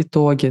в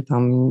итоге,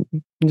 там,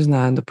 не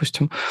знаю,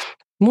 допустим,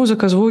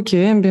 музыка, звуки,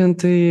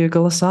 эмбиент и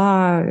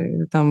голоса,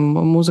 и там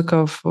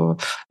музыка в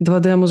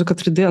 2D, музыка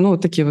 3D, ну,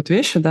 вот такие вот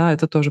вещи, да,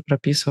 это тоже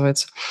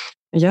прописывается.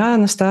 Я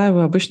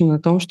настаиваю обычно на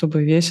том,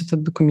 чтобы весь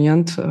этот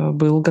документ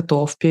был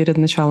готов перед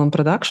началом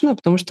продакшена,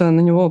 потому что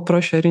на него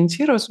проще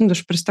ориентироваться. Ну, ты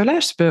же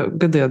представляешь себе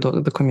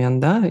ГД-документ,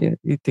 да?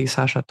 И ты,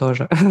 Саша,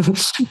 тоже.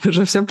 Вы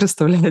же все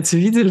представляете,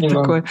 видели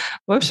такой.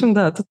 В общем,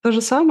 да, тут то же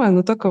самое,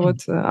 но только вот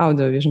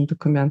аудио-вижн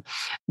документ.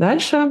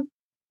 Дальше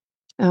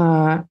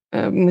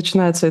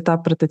начинается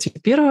этап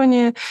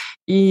прототипирования,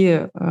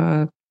 и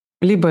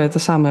либо это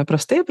самые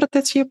простые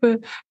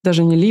прототипы,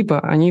 даже не либо,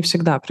 они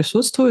всегда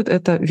присутствуют,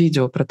 это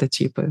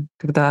видеопрототипы,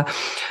 когда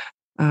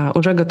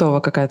уже готова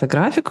какая-то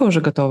графика, уже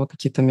готовы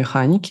какие-то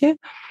механики,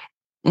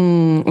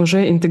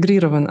 уже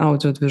интегрирован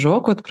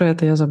аудиодвижок, вот про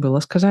это я забыла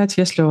сказать.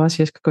 Если у вас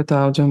есть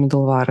какой-то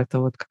аудио-middleware, это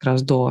вот как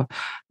раз до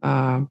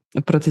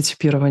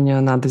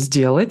прототипирования надо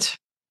сделать.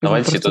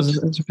 Давайте тут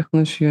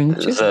запихнуть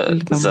Unity,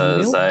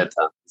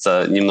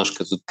 за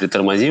немножко тут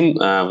притормозим.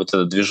 Вот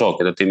этот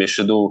движок, это ты имеешь в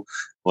виду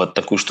вот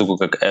такую штуку,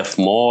 как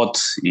Fmod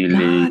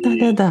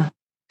или... Да.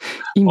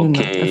 Именно,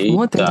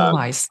 Fmod и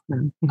Device.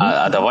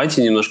 А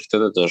давайте немножко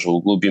тогда тоже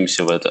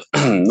углубимся в это.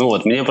 Ну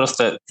вот, мне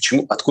просто...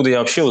 Откуда я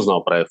вообще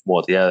узнал про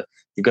Fmod? Я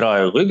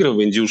играю в игры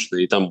в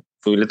индюшные, и там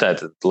вылетает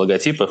этот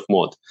логотип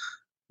Fmod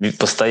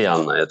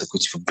постоянно. Я такой,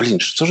 типа,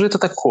 что же это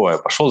такое?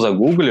 Пошел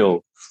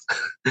загуглил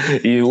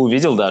и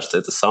увидел, да, что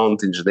это sound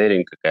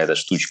engineering какая-то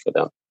штучка,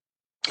 да.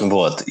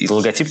 Вот, и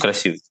логотип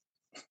красивый.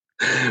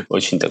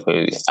 Очень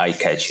такой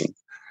eye-catching.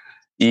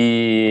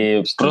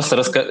 И просто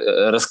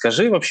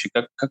расскажи вообще,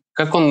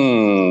 как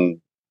он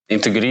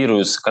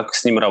интегрируется, как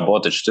с ним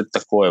работать, что это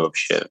такое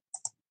вообще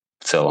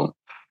в целом?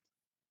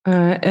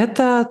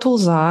 Это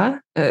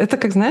тулза. Это,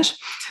 как знаешь,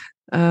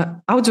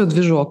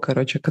 аудиодвижок,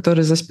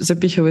 который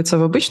запихивается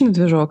в обычный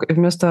движок, и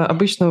вместо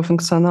обычного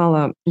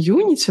функционала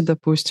Unity,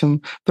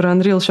 допустим, про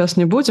Unreal сейчас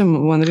не будем,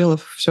 у Unreal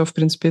все, в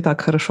принципе, и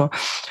так хорошо.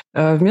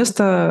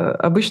 Вместо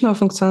обычного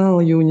функционала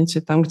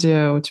Unity, там,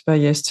 где у тебя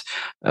есть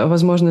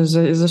возможность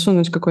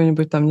засунуть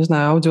какой-нибудь, там, не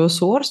знаю,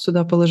 аудиосорс,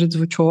 туда положить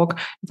звучок,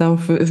 там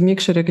в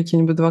микшере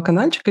какие-нибудь 2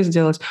 канальчика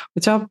сделать, у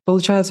тебя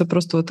получается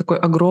просто вот такой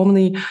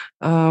огромный,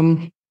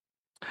 как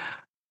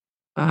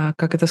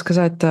это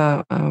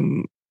сказать-то,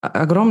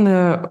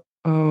 огромная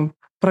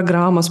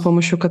программа, с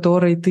помощью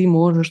которой ты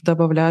можешь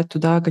добавлять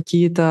туда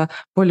какие-то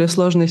более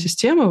сложные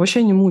системы,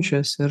 вообще не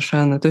мучаясь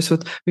совершенно. То есть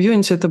вот в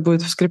Unity это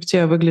будет в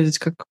скрипте выглядеть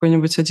как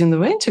какой-нибудь один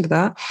ивентик,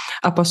 да,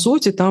 а по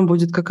сути там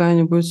будет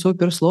какая-нибудь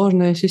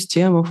суперсложная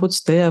система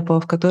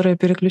футстепов, которая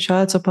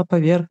переключается по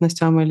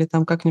поверхностям или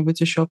там как-нибудь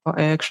еще по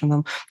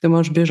экшенам. Ты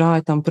можешь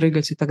бежать, там,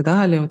 прыгать и так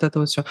далее. Вот это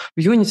вот все. В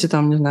Unity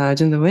там, не знаю,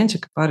 один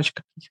ивентик,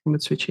 парочка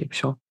каких-нибудь свечей,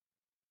 все.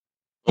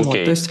 Вот,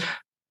 то есть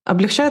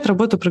облегчает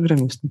работу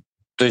программистам.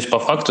 То есть, по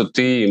факту,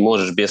 ты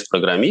можешь без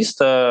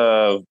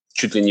программиста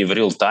чуть ли не в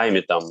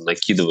реал-тайме там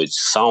накидывать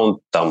саунд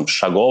там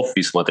шагов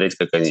и смотреть,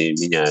 как они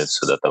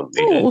меняются, да, там.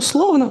 Ну,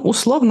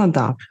 условно,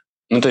 да.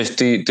 Ну, то есть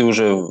ты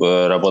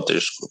уже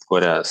работаешь, грубо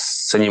говоря,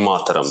 с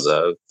аниматором,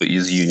 да,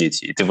 из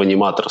Unity, и ты в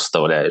аниматор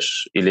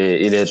вставляешь?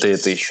 Или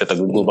это еще так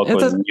глубоко?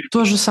 Это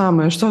то же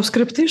самое, что в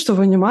скрипты, что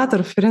в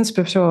аниматор, в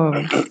принципе, все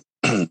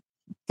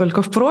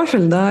только в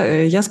профиль, да.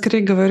 Я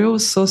скорее говорю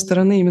со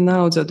стороны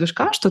именно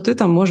аудиодвижка, что ты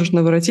там можешь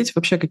наворотить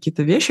вообще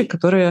какие-то вещи,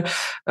 которые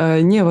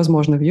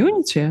невозможны в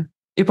Unity,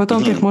 и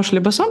потом ты их можешь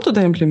либо сам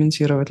туда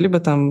имплементировать, либо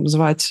там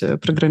звать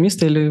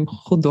программиста или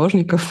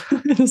художников,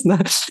 не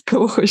знаю,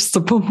 кого хочется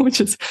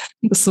помучить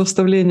с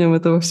вставлением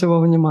этого всего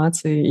в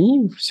анимации,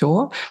 и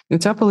все. И у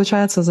тебя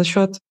получается за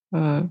счет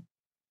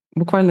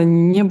буквально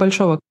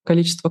небольшого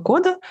количества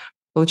кода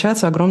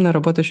получается огромная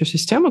работающая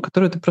система,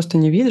 которую ты просто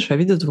не видишь, а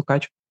видит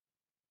звукач.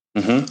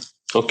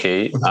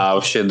 Окей. А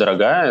вообще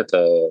дорогая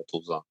эта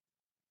тулза?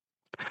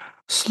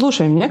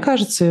 Слушай, мне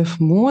кажется,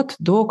 Fmod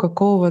до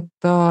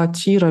какого-то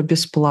тира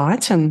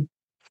бесплатен.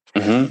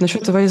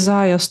 Насчет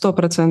Вайза я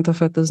 100%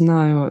 это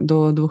знаю.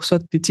 До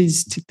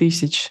 250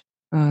 тысяч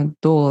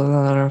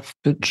долларов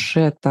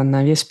бюджета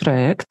на весь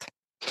проект.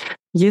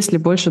 Если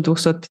больше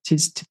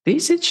 250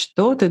 тысяч,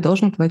 то ты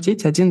должен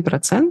платить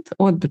 1%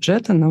 от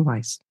бюджета на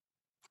Вайз.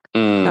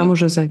 Там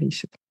уже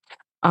зависит.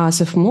 А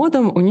с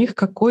F-модом у них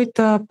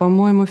какой-то,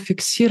 по-моему,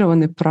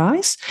 фиксированный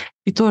прайс,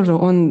 и тоже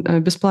он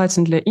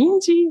бесплатен для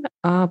Индии,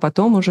 а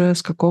потом уже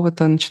с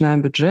какого-то, начиная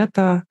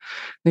бюджета.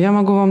 Но я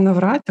могу вам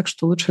наврать, так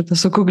что лучше это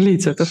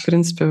загуглить. Это, в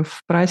принципе,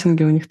 в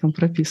прайсинге у них там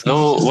прописано.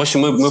 Ну, в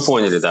общем, мы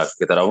поняли, да, как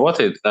это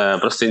работает.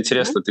 Просто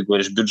интересно, ты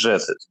говоришь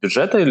бюджеты. С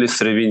бюджета или с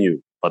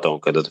ревеню потом,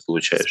 когда ты С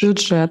получаешь?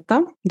 бюджета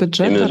Именно с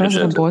бюджета.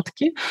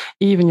 разработки,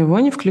 и в него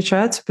не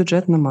включается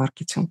бюджет на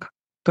маркетинг,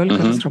 только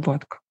Мгм.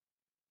 разработка.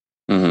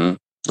 Мгм.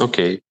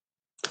 Окей.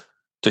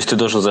 То есть ты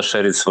должен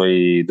зашерить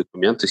свои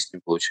документы с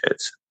ним,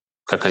 получается?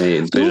 Как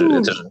они...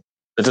 Ну,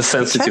 Это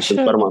sensitive чаще,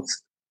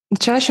 информация.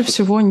 чаще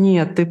всего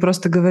нет. Ты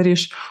просто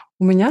говоришь,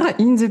 у меня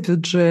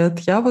инди-бюджет,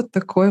 я вот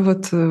такой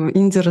вот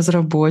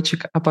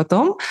инди-разработчик. А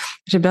потом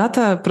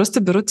ребята просто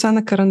берут тебя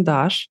на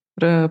карандаш,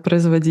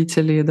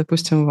 производители,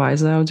 допустим,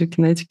 Вайза,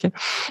 аудиокинетики,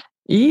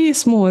 и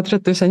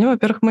смотрят, то есть они,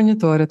 во-первых,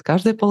 мониторят,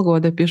 каждые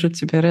полгода пишут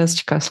тебе,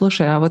 Резочка,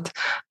 слушай, а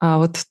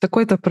вот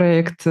такой-то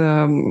проект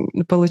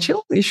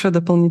получил еще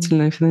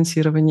дополнительное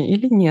финансирование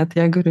или нет?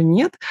 Я говорю,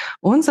 нет,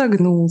 он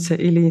загнулся,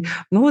 или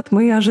ну вот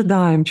мы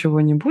ожидаем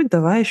чего-нибудь,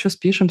 давай еще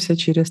спишемся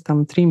через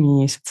там 3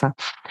 месяца.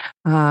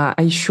 А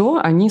еще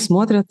они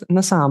смотрят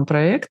на сам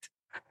проект,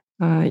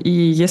 и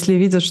если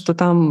видят, что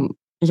там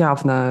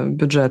явно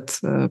бюджет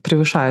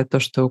превышает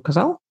то, что ты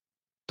указал,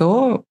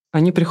 то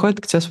они приходят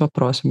к тебе с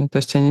вопросами. То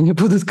есть они не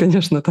будут,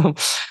 конечно, там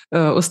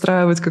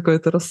устраивать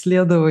какое-то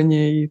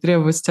расследование и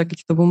требовать с тебя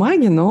какие-то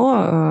бумаги,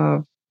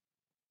 но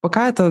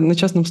пока это на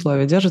честном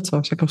слове держится,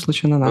 во всяком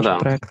случае, на Ну нашем да.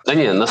 проекте. Да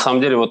не, на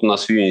самом деле вот у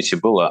нас в Unity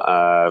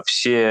было,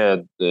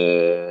 все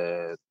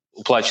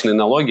уплаченные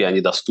налоги,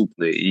 они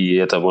доступны, и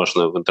это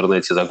можно в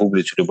интернете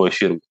загуглить у любой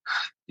фирмы.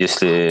 Вообще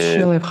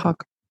Если,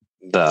 лайфхак.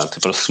 да, ты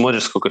просто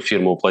смотришь, сколько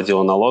фирма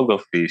уплатила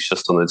налогов, и все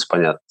становится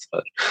понятно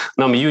сразу.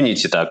 Нам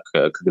Unity так,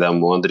 когда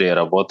мы у Андрея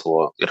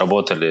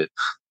работали,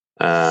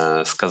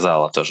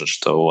 сказала тоже,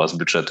 что у вас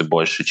бюджеты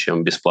больше,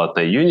 чем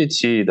бесплатная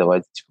Unity, и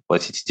давайте типа,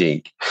 платите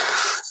деньги.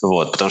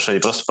 Вот, потому что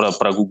они просто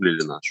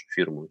прогуглили нашу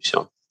фирму, и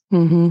все.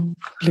 Угу.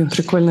 Блин,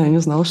 прикольно, я не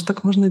знала, что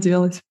так можно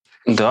делать.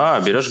 Да,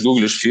 берешь,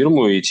 гуглишь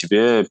фирму, и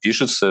тебе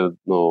пишется,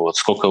 ну, вот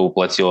сколько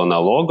уплатила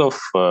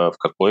налогов, в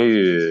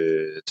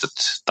какой,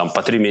 там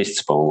по 3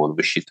 месяца, по-моему, он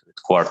высчитывает,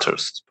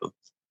 quarters. Типа.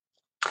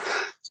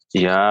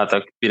 Я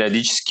так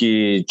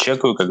периодически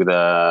чекаю,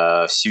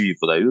 когда CV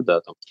подаю,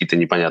 да, там какие-то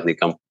непонятные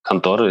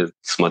конторы,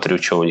 смотрю,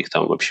 что у них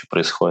там вообще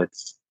происходит.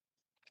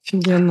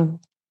 Офигенно.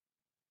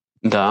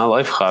 Да,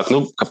 лайфхак.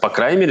 Ну, по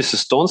крайней мере, с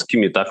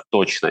эстонскими так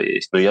точно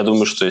есть. Но я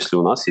думаю, что если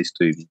у нас есть,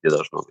 то и везде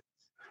должно быть.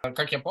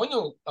 Как я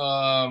понял,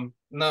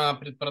 на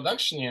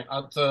предпродакшене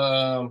от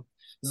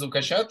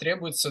звукача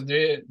требуются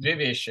две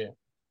вещи.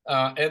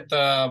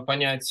 Это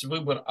понять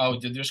выбор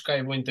аудиодвижка,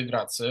 его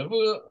интеграция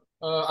в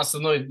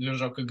основной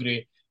движок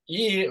игры.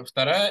 И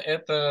вторая —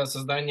 это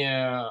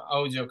создание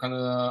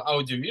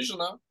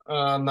аудиовижена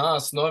на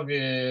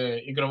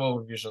основе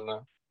игрового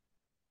вижена.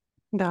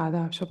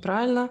 Да, все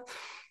правильно.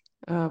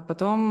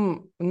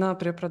 Потом на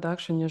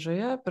препродакшене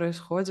же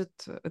происходит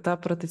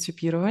этап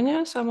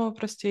прототипирования самого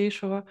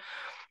простейшего,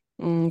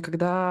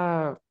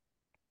 когда...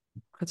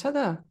 Хотя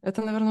да,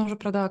 это, наверное, уже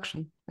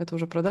продакшн. Это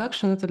уже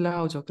продакшн, это для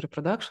аудио.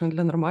 Препродакшн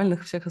для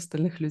нормальных всех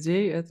остальных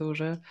людей это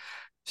уже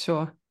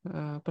все,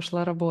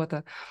 пошла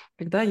работа.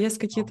 Когда есть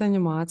какие-то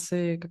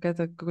анимации,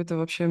 какой-то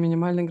вообще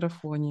минимальный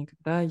графоний,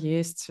 когда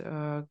есть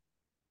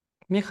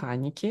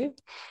механики,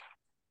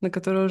 на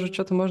которые уже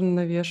что-то можно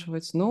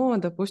навешивать, но,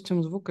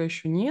 допустим, звука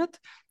еще нет,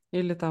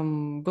 или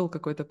там был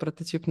какой-то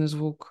прототипный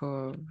звук,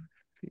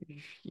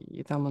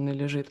 и там он и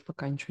лежит,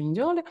 пока ничего не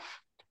делали,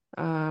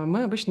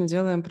 мы обычно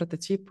делаем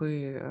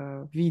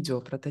прототипы,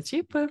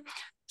 видео-прототипы.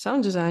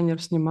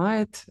 Саунд-дизайнер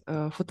снимает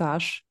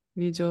футаж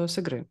видео с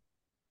игры.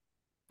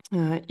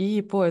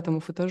 И по этому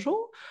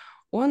футажу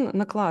он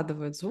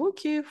накладывает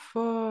звуки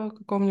в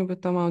каком-нибудь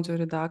там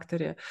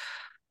аудиоредакторе,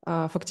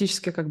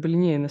 фактически как бы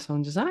линейный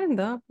саунд-дизайн,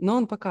 да, но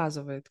он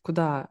показывает,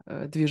 куда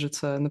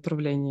движется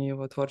направление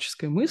его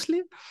творческой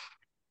мысли,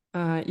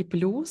 и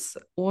плюс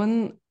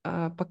он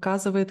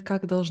показывает,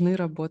 как должны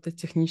работать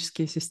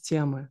технические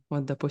системы.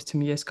 Вот, допустим,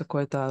 есть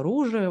какое-то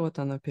оружие, вот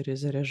оно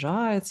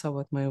перезаряжается,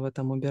 вот мы его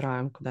там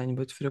убираем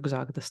куда-нибудь в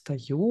рюкзак,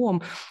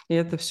 достаем, и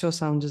это все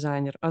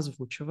саунд-дизайнер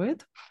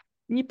озвучивает.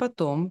 И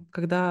потом,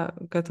 когда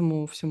к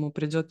этому всему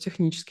придет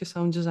технический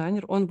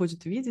саунд-дизайнер, он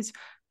будет видеть,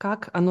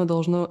 как оно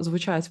должно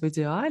звучать в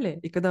идеале,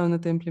 и когда он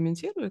это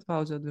имплементирует в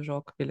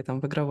аудиодвижок или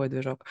там в игровой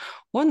движок,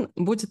 он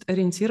будет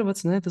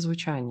ориентироваться на это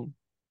звучание.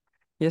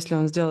 Если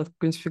он сделает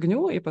какую-нибудь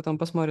фигню и потом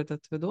посмотрит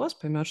этот видос,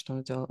 поймет, что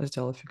он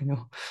сделал фигню.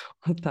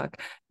 Вот так.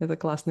 Это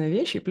классная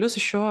вещь. И плюс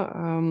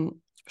еще,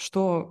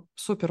 что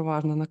супер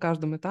важно на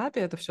каждом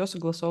этапе, это все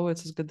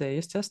согласовывается с ГД,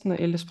 естественно,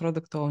 или с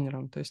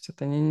продукт-оунером. То есть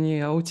это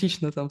не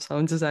аутично, там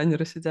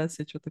саунд-дизайнеры сидят,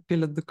 все что-то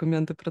пилят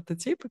документы,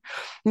 прототипы.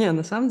 Не,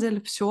 на самом деле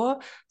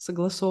все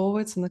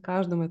согласовывается на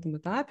каждом этом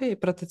этапе, и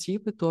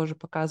прототипы тоже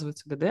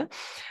показываются ГД.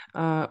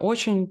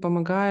 Очень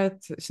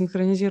помогает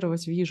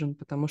синхронизировать Vision,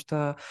 потому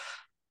что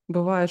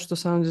бывает, что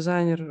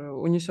саунд-дизайнер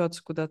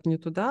унесется куда-то не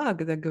туда, а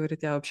когда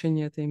говорит, я вообще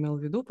не это имел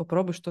в виду,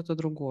 попробуй что-то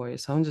другое. И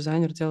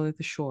саунд-дизайнер делает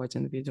еще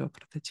один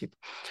видеопрототип.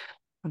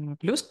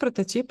 Плюс к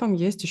прототипам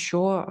есть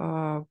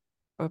еще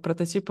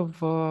прототипы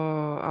в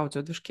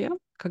аудиодвижке,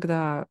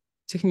 когда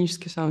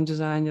технический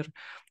саунд-дизайнер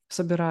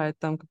собирает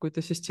там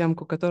какую-то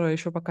системку, которая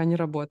еще пока не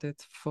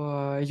работает в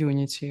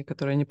Unity,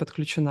 которая не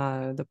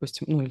подключена,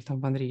 допустим, ну или там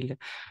в Unreal.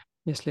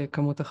 Если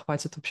кому-то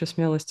хватит вообще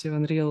смелости в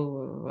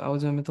Unreal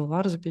аудио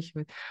middleware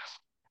запихивать.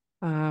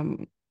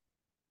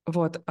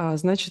 Вот,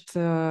 значит,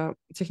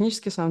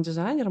 технический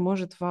саунд-дизайнер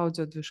может в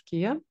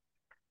аудиодвижке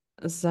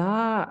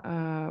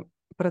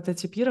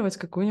прототипировать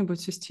какую-нибудь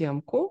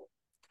системку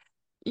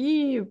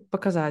и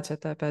показать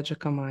это, опять же,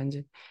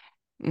 команде.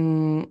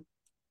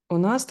 У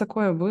нас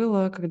такое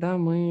было, когда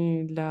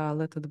мы для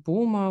Let It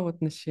Boom,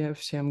 вот на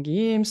всем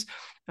Games,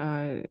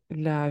 для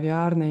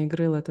VR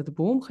игры Let It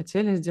Boom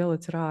хотели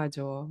сделать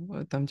радио.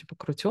 Там типа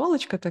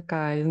крутелочка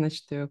такая, и,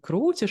 значит, ты ее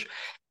крутишь,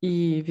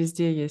 и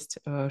везде есть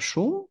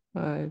шум,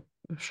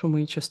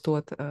 шумы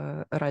частот,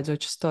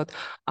 радиочастот,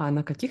 а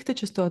на каких-то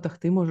частотах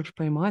ты можешь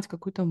поймать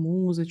какую-то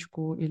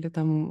музычку или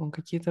там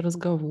какие-то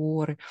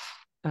разговоры.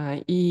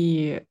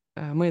 Мы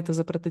это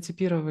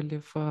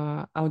запрототипировали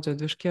в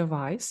аудиодвижке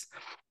Vice.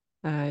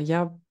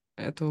 Я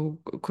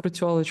эту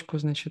крутелочку,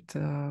 значит,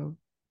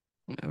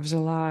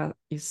 взяла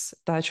из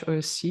Touch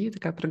OSC,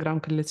 такая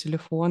программка для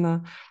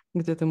телефона,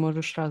 где ты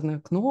можешь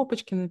разные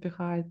кнопочки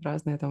напихать,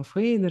 разные там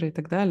фейдеры и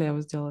так далее. Я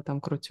вот сделала там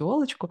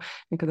крутелочку,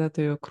 и когда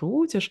ты ее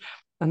крутишь,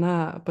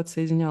 она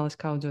подсоединялась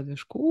к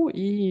аудиодвижку,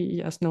 и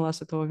я сняла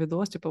с этого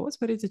видос, типа, вот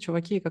смотрите,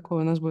 чуваки,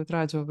 какое у нас будет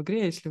радио в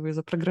игре, если вы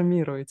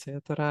запрограммируете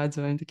это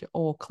радио. Они такие,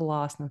 о,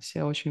 классно,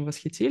 все очень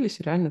восхитились,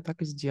 и реально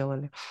так и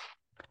сделали.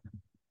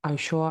 А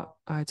еще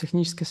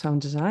технический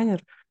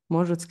саунд-дизайнер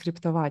может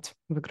скриптовать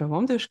в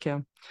игровом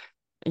движке,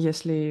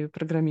 если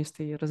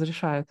программисты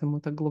разрешают ему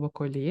так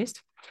глубоко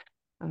лезть,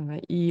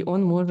 и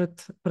он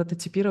может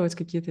прототипировать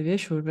какие-то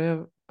вещи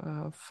уже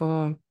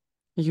в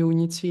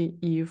Unity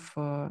и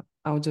в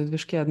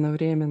аудиодвижке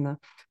одновременно.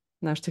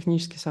 Наш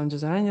технический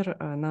саунд-дизайнер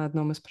на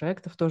одном из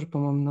проектов, тоже,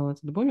 по-моему, на Let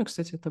It Boom,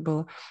 кстати, это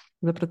было,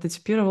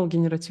 запрототипировал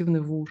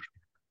генеративный вуш.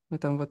 Мы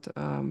там вот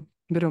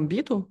берем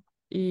биту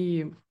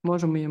и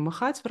можем ее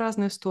махать в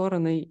разные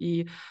стороны,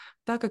 и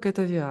так как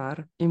это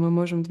VR, и мы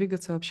можем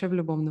двигаться вообще в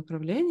любом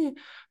направлении,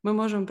 мы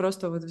можем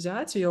просто вот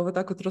взять ее, вот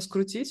так вот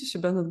раскрутить у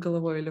себя над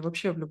головой или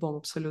вообще в любом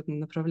абсолютно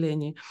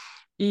направлении.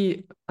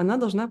 И она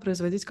должна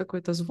производить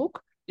какой-то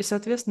звук, и,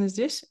 соответственно,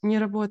 здесь не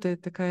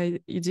работает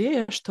такая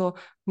идея, что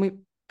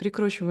мы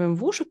прикручиваем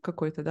в ушек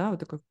какой-то, да,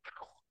 вот такой,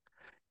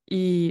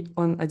 и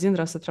он один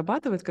раз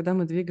отрабатывает, когда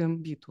мы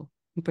двигаем биту.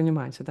 Вы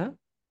понимаете, да?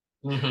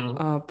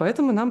 Мгм.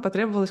 Поэтому нам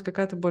потребовалась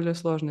какая-то более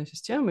сложная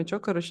система. И что,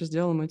 короче,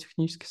 сделал мой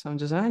технический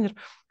саунд-дизайнер?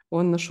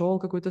 Он нашел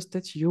какую-то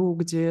статью,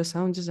 где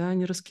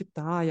саунд-дизайнер из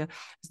Китая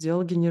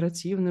сделал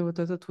генеративный вот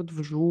этот вот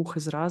вжух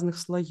из разных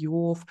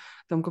слоев,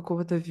 там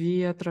какого-то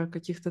ветра,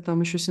 каких-то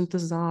там еще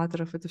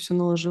синтезаторов. Это все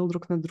наложил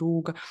друг на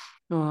друга.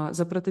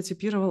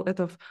 Запрототипировал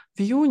это в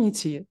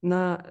Unity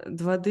на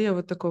 2D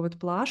вот такой вот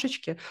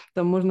плашечке.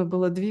 Там можно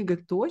было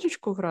двигать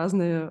точечку в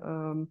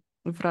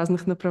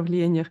разных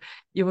направлениях.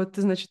 И вот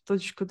ты, значит,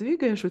 точку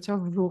двигаешь, у тебя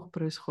вжух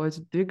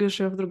происходит. Двигаешь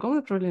ее в другом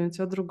направлении, у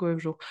тебя другой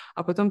вжух.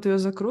 А потом ты ее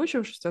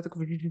закручиваешь, у тебя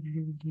такой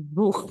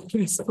вжух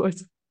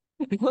происходит.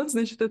 И он,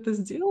 значит, это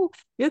сделал,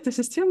 и эта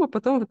система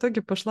потом в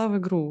итоге пошла в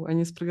игру.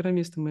 Они с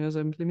программистом ее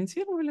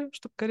заимплементировали,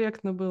 чтобы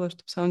корректно было,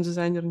 чтобы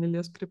саунд-дизайнер не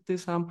лез в скрипты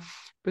сам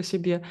по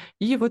себе.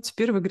 И вот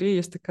теперь в игре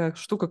есть такая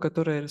штука,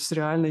 которая с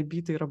реальной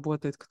битой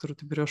работает, которую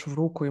ты берешь в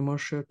руку и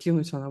можешь ее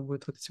кинуть, она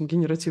будет вот этим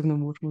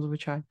генеративным ушем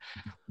звучать.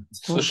 Вот.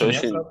 Слушай, Слушай, у меня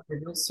очень... сразу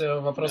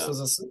появился вопрос на Да.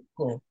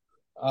 засыпку.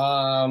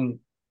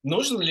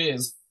 Нужен ли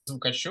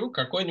звукачу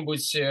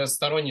какой-нибудь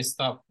сторонний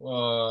став?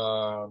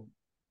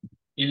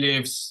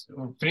 Или,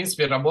 в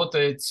принципе,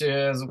 работать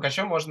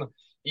звукачом можно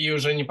и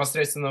уже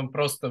непосредственно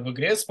просто в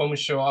игре с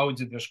помощью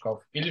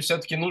аудиодвижков? Или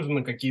все-таки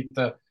нужно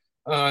какие-то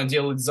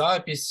делать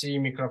записи,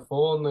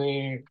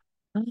 микрофоны?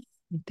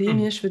 Ты Хм,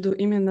 имеешь в виду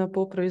именно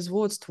по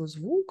производству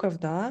звуков,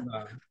 да?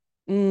 да.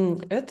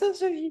 Это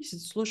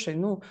зависит. Слушай,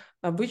 ну,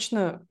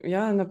 обычно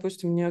я,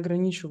 допустим, не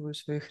ограничиваю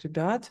своих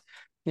ребят.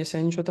 Если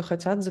они что-то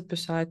хотят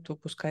записать, то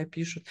пускай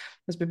пишут.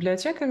 С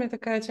библиотеками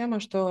такая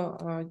тема,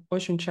 что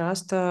очень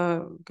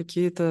часто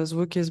какие-то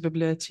звуки из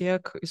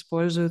библиотек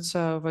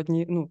используются в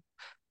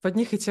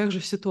одних и тех же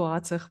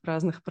ситуациях в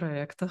разных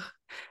проектах.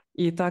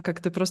 И так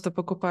как ты просто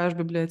покупаешь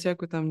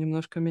библиотеку, там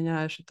немножко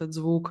меняешь этот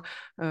звук,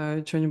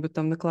 что-нибудь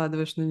там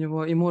накладываешь на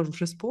него и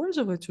можешь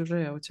использовать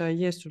уже, у тебя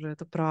есть уже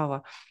это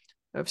право.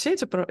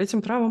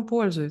 Этим правом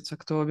пользуются,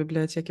 кто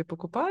библиотеки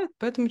покупает,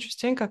 поэтому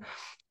частенько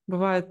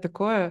бывает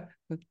такое,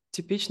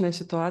 типичная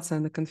ситуация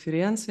на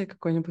конференции,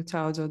 какой-нибудь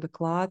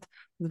аудиодоклад,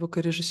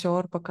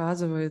 звукорежиссер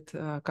показывает,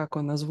 как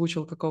он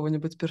озвучил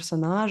какого-нибудь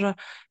персонажа,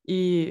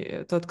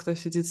 и тот, кто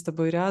сидит с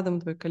тобой рядом,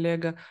 твой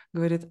коллега,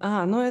 говорит,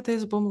 ну это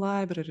из Boom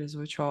Library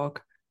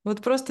звучок.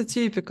 Вот просто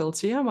typical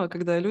тема,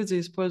 когда люди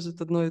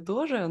используют одно и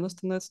то же, оно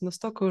становится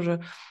настолько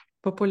уже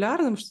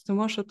популярным, что ты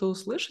можешь это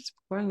услышать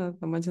буквально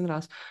там один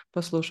раз,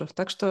 послушав.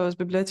 Так что с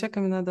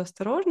библиотеками надо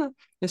осторожно,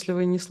 если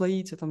вы не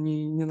слоите, там,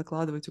 не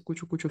накладываете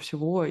кучу-кучу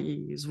всего,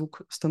 и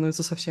звук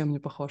становится совсем не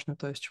похож на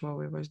то, из чего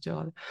вы его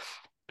сделали.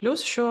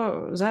 Плюс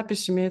еще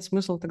запись имеет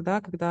смысл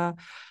тогда, когда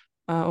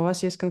у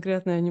вас есть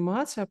конкретная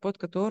анимация, под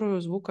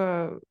которую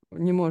звука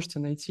не можете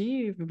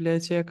найти в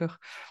библиотеках.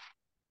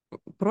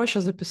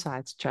 Проще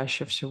записать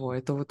чаще всего.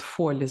 Это вот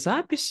фоли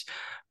запись,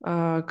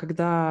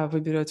 когда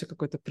вы берете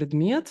какой-то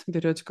предмет,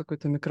 берете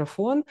какой-то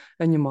микрофон,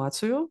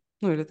 анимацию,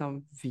 ну или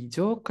там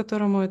видео, к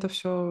которому это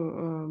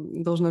все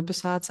должно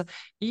писаться,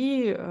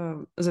 и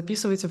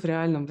записываете в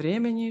реальном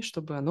времени,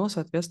 чтобы оно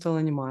соответствовало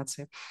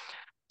анимации.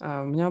 У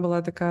меня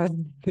была такая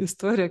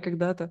история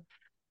когда-то,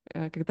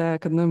 когда я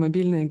к одной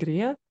мобильной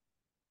игре,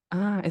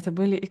 это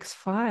были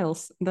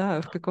X-Files, да,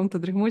 в каком-то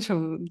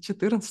дремучем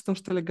 14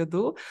 что ли,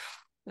 году.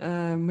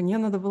 Мне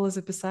надо было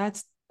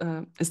записать,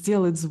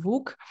 сделать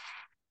звук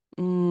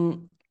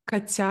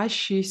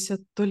катящиеся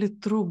то ли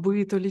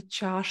трубы, то ли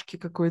чашки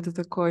какой-то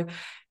такой.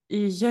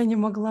 И я не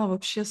могла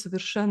вообще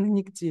совершенно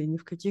нигде, ни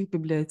в каких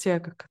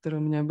библиотеках, которые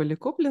у меня были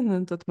куплены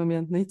на тот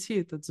момент, найти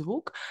этот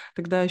звук.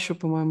 Тогда еще,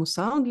 по-моему,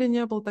 Soundly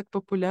не был так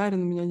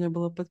популярен, у меня не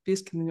было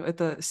подписки на него.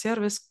 Это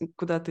сервис,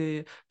 куда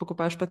ты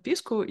покупаешь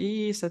подписку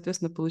и,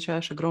 соответственно,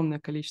 получаешь огромное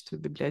количество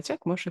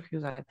библиотек, можешь их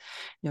юзать.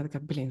 Я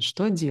такая, блин,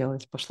 что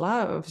делать?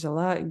 Пошла,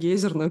 взяла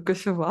гейзерную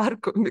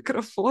кофеварку,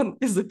 микрофон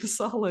и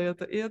записала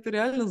это. И это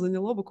реально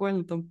заняло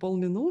буквально там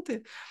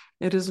полминуты.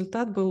 И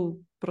результат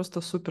был просто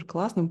супер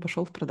классным,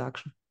 пошел в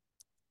продакшн.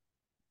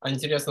 А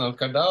интересно, вот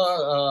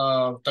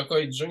когда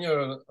такой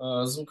джуниор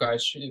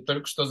звукач,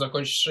 только что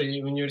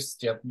закончивший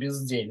университет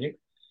без денег,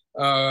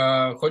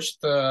 хочет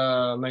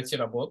найти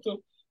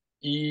работу,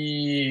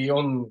 и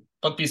он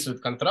подписывает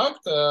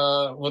контракт,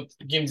 вот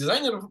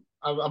геймдизайнер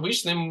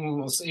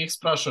обычно их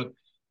спрашивают,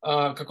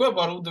 какое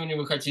оборудование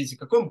вы хотите,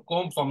 какой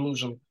комп вам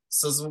нужен,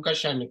 со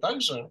звукачами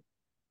также?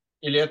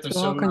 Или это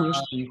все Да, на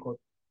конечно. их вот?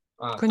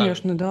 Так.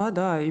 Конечно, да,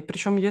 да. И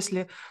причем,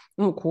 если,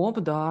 ну,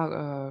 коп,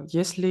 да,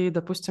 если,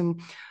 допустим,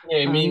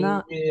 Не,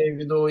 на... имею в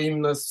виду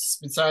именно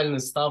специальный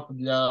став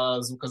для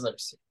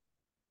звукозаписи.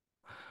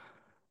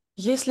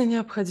 Если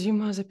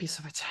необходимо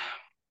записывать,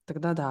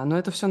 тогда да, но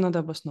это все надо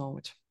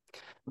обосновывать.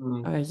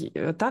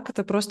 Так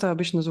это просто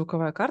обычно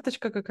звуковая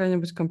карточка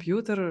какая-нибудь,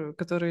 компьютер,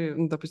 который,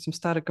 ну, допустим,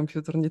 старый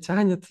компьютер не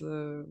тянет,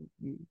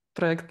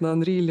 проект на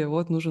Unreal,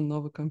 вот нужен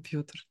новый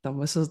компьютер,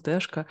 там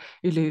SSD-шка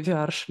или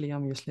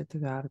VR-шлем, если это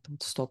VR, это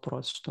вот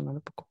 100%, что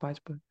надо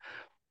покупать будет.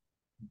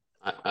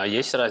 А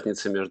есть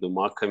разница между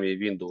маками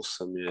и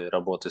Windows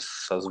работы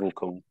со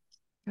звуком?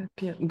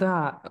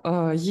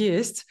 Да,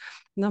 есть.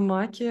 На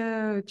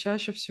Маке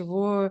чаще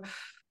всего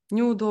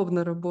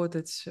неудобно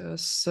работать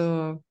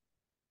с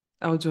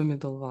аудио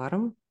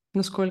middleware,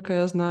 насколько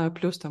я знаю,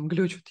 плюс там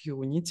глючит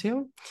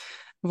Unity.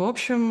 В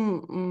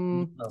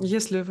общем, Да.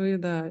 если вы,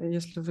 да,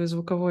 если вы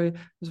звуковой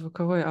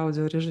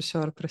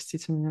аудиорежиссер,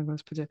 простите меня,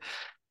 господи,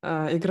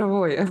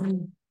 игровой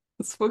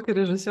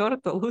звукорежиссер,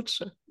 то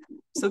лучше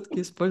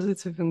все-таки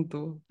используйте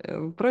винду.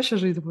 Проще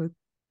жить будет.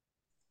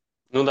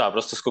 Ну да,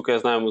 просто сколько я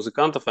знаю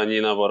музыкантов,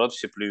 они наоборот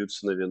все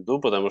плюются на винду,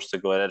 потому что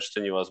говорят,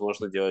 что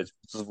невозможно делать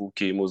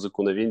звуки и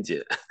музыку на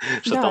винде,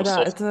 что Да, там да,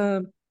 софт.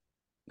 это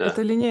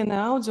Да. линейное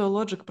аудио,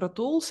 Logic Pro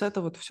Tools,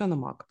 это вот все на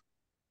Mac.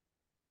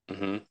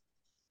 Мгм.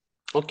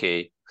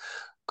 Окей.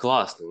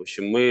 Классно. В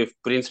общем, мы, в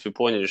принципе,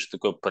 поняли, что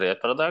такое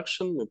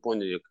предпродакшн, мы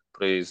поняли, как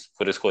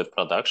происходит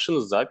продакшн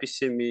с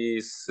записями,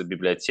 с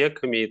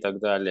библиотеками и так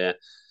далее.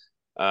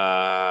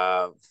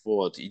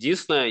 Вот.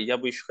 Единственное, я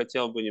бы еще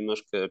хотел бы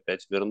немножко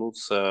опять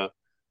вернуться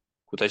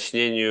к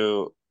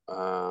уточнению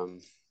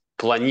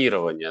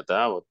планирования,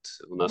 да, вот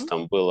у нас Мгм.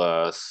 там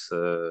было с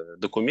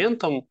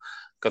документом,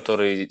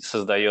 который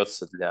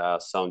создается для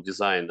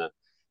саунд-дизайна,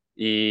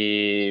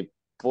 и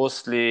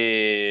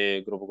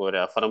после, грубо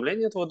говоря,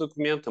 оформления этого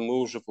документа мы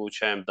уже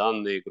получаем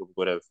данные, грубо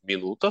говоря, в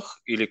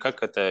минутах, или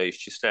как это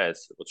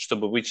исчисляется, вот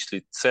чтобы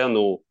вычислить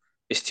цену,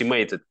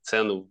 estimated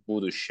цену в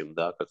будущем,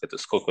 да, как это,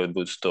 сколько это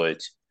будет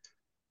стоить.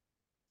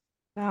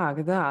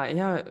 Так, да,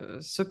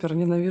 я супер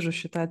ненавижу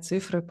считать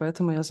цифры,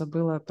 поэтому я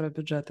забыла про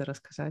бюджеты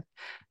рассказать.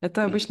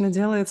 Это обычно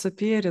делается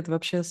перед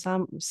вообще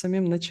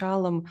самим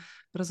началом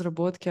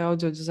разработки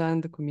аудиодизайн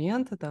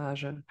документа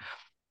даже.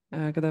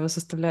 Когда вы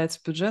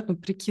составляете бюджет, ну,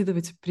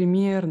 прикидывайте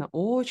примерно,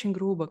 очень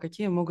грубо,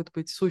 какие могут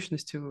быть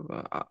сущности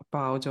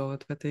по аудио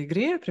вот в этой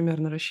игре,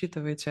 примерно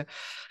рассчитываете,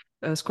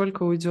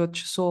 сколько уйдет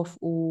часов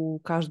у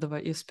каждого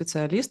из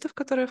специалистов,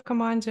 которые в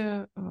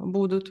команде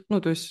будут, ну,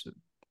 то есть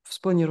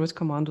спланировать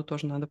команду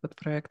тоже надо под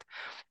проект.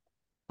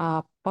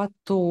 А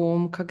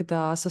потом,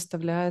 когда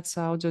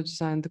составляется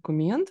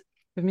аудиодизайн-документ,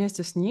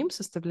 вместе с ним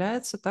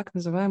составляется так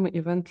называемый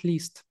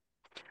event-лист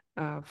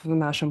в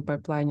нашем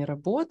пайплайне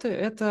работы.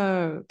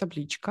 Это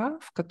табличка,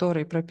 в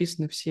которой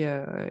прописаны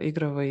все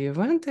игровые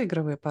ивенты,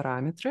 игровые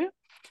параметры,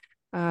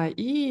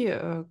 и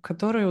к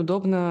которой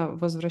удобно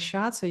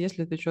возвращаться,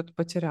 если ты что-то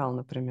потерял,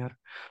 например.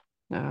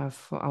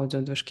 в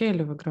аудиодвижке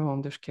или в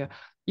игровом движке.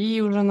 И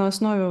уже на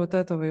основе вот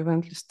этого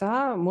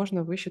ивент-листа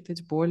можно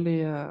высчитать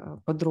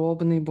более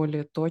подробный,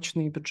 более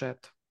точный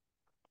бюджет.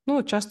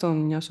 Ну, часто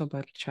он не особо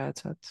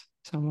отличается от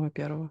самого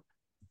первого.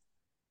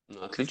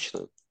 Ну,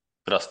 отлично.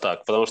 Раз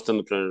так. Потому что,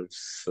 например,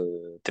 с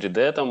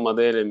 3D там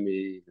моделями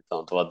или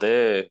там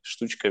 2D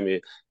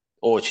штучками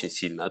очень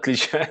сильно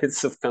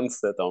отличается в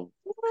конце там.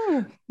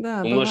 Ну,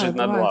 да, Умножить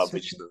на бывает 2 все.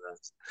 обычно, да.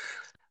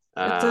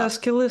 Это А,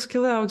 скиллы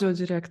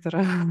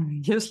аудиодиректора.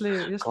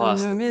 Если он не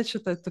классно. умеет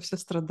читать, то все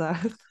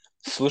страдают.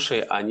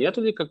 Слушай, а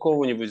нету ли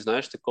какого-нибудь,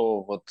 знаешь,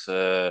 такого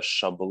вот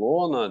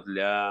шаблона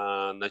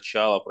для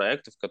начала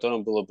проекта, в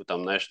котором было бы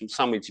там, знаешь, ну,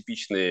 самые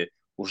типичные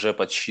уже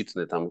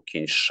подсчитаны там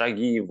какие-нибудь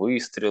шаги,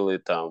 выстрелы,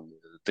 там,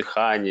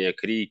 дыхание,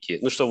 крики,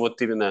 ну, что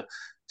вот именно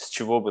с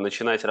чего бы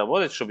начинать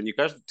работать, чтобы не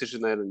каждый, ты же,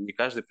 наверное, не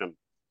каждый прям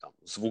там,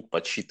 звук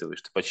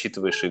подсчитываешь, ты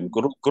подсчитываешь их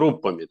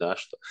группами, да,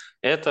 что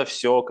это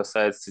все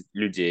касается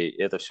людей,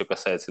 это все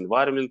касается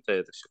environment,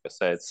 это все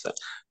касается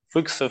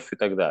фиксов и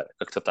так далее.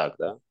 Как-то так,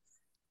 да?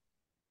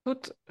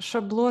 Тут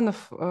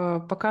шаблонов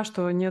пока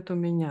что нет у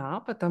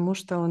меня, потому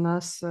что у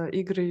нас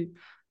игры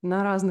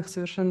на разных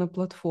совершенно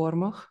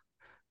платформах.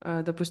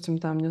 Допустим,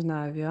 там, не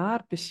знаю,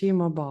 VR, PC,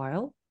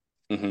 Mobile.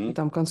 И Мгм.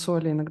 там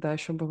консоли иногда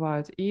еще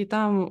бывают. И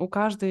там у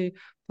каждой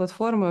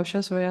платформы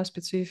вообще своя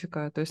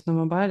специфика. То есть на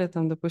мобайле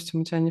там,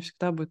 допустим, у тебя не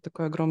всегда будет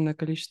такое огромное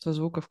количество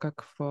звуков,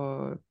 как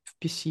в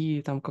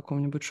PC, там, в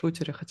каком-нибудь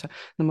шутере. Хотя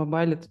на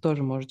мобайле ты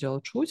тоже можешь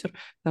делать шутер,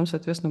 там,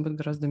 соответственно, будет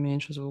гораздо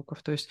меньше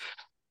звуков. То есть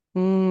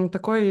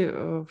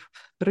такой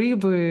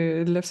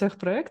рыбы для всех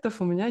проектов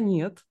у меня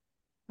нет.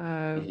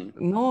 Мгм.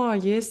 Но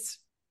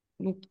есть,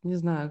 ну, не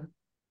знаю,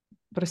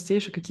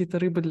 простейшие какие-то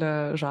рыбы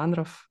для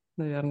жанров,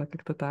 наверное,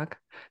 как-то так,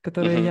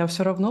 которые Мгм. я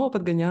все равно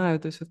подгоняю.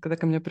 То есть вот когда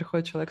ко мне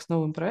приходит человек с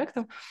новым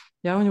проектом,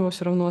 я у него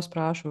все равно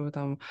спрашиваю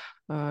там,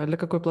 для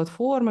какой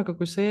платформы,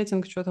 какой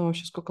сеттинг, что там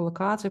вообще, сколько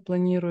локаций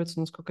планируется,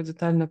 насколько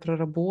детальная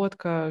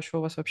проработка, что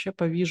у вас вообще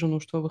по вижену,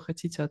 что вы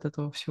хотите от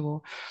этого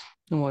всего.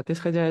 Вот,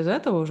 исходя из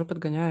этого, уже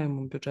подгоняем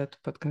ему бюджет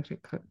под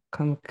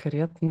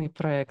конкретный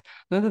проект.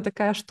 Но это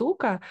такая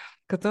штука,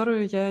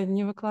 которую я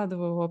не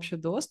выкладываю в общий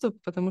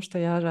доступ, потому что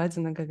я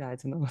жадина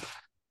говядина.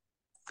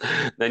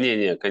 Да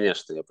не,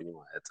 конечно, я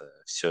понимаю, это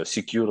все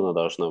секьюрно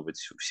должно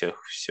быть у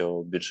всех,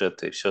 все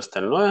бюджеты и все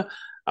остальное.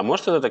 А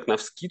может это так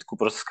навскидку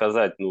просто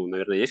сказать, ну,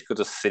 наверное, есть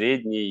какой-то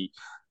средний,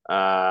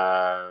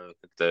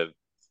 как-то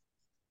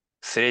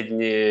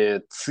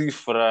средняя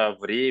цифра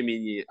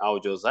времени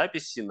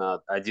аудиозаписи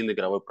на один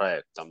игровой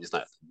проект, там, не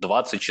знаю,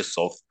 20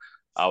 часов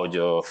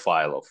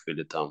аудиофайлов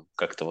или там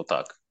как-то вот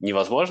так.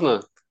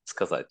 Невозможно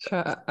сказать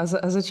так? А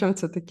зачем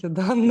тебе такие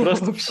данные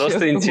вообще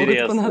Просто могут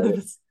интересно.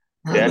 понадобиться?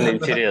 Реально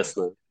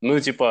интересно. Ну,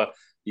 типа,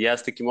 я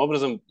с таким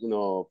образом,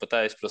 ну,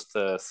 пытаюсь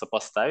просто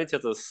сопоставить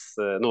это с...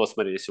 Ну, вот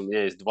смотри, если у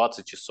меня есть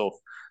 20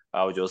 часов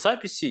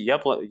аудиозаписи, я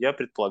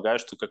предполагаю,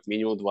 что как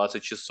минимум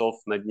 20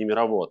 часов над ними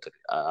работали.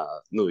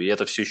 Ну, и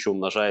это все еще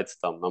умножается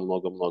там на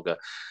много-много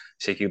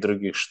всяких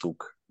других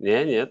штук.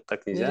 Нет,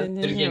 так нельзя.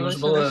 Сергей, Не-не-не,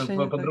 нужно было вообще не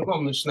так.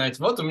 по-другому начинать.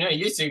 Вот у меня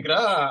есть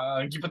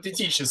игра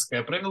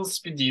гипотетическая про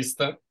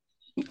велосипедиста.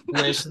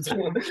 Значит, С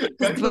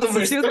как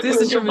думаешь, 20 сколько на нее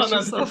тысячами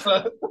часов.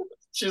 понадобится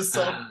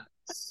часов?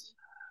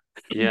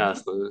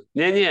 Ясно.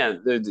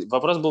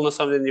 Вопрос был на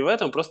самом деле не в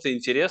этом, просто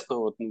интересно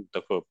вот ну,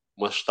 такой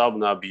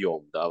масштабный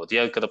объем, да. Вот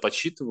я когда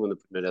подсчитываю,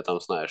 например, я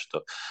там знаю,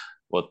 что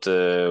вот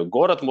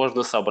город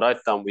можно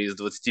собрать там из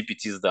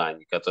 25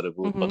 зданий, которые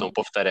будут потом Мгм.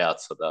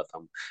 повторяться, да,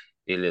 там,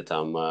 или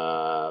там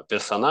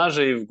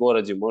персонажей в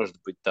городе может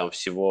быть там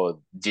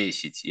всего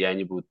 10 и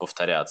они будут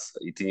повторяться,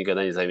 и ты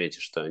никогда не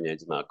заметишь, что они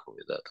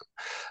одинаковые, да, там.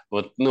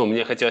 Вот, ну,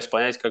 мне хотелось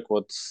понять, как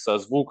вот со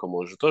звуком,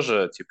 он же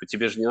тоже, типа,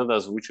 тебе же не надо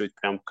озвучивать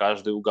прям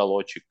каждый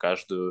уголочек,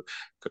 каждую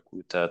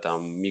какую-то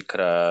там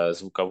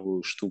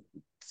микрозвуковую штуку.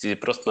 Тебе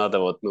просто надо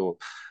вот, ну,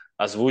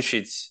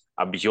 озвучить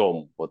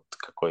объем вот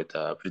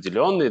какой-то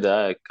определенный,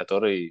 да,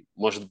 который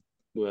может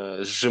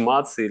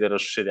сжиматься или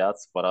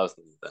расширяться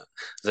по-разному, да,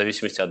 в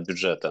зависимости от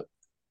бюджета.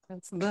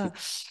 Да.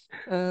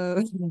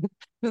 Мне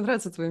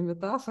нравятся твои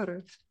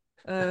метафоры.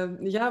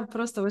 Я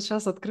просто вот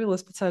сейчас открыла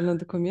специально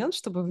документ,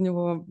 чтобы в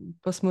него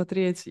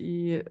посмотреть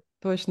и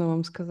точно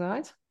вам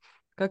сказать,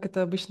 как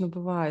это обычно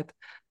бывает.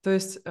 То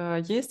есть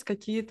есть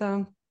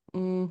какие-то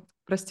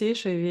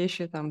простейшие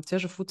вещи, там, те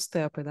же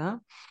фудстепы, да?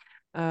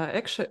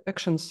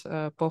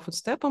 Actions по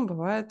фудстепам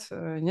бывает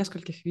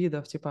нескольких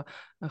видов, типа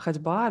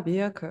ходьба,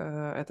 бег,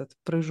 этот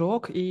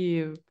прыжок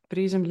и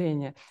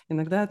приземление.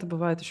 Иногда это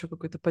бывает еще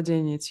какое-то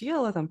падение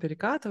тела, там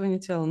перекатывание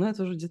тела, но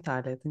это уже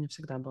детали, это не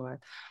всегда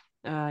бывает.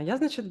 Я,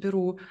 значит,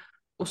 беру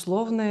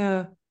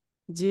условные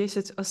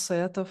 10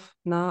 ассетов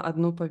на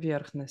одну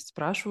поверхность.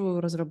 Спрашиваю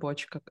у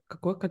разработчика,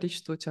 какое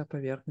количество у тебя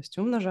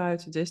поверхностей. Умножаю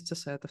эти 10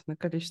 ассетов на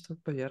количество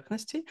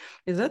поверхностей.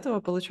 Из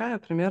этого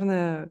получаю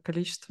примерное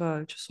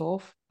количество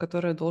часов,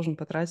 которые должен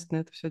потратить на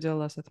это все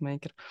дело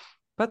ассет-мейкер.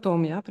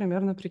 Потом я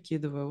примерно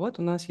прикидываю, вот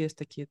у нас есть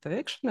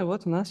такие-то экшены,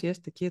 вот у нас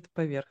есть такие-то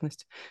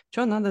поверхности.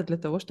 Что надо для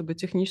того, чтобы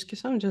технический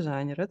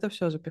саунд-дизайнер это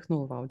все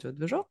запихнул в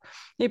аудиодвижок,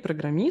 и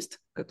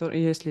программист,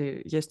 который,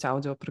 если есть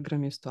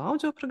аудиопрограммист, то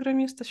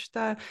аудиопрограммиста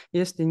считаю,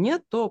 если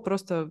нет, то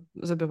просто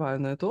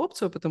забиваю на эту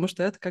опцию, потому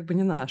что это как бы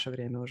не наше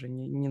время уже,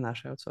 не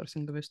нашей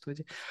аутсорсинговой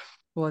студии.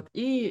 Вот.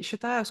 И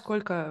считаю,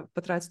 сколько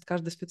потратит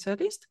каждый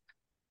специалист.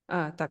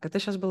 Так, это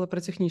сейчас было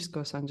про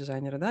технического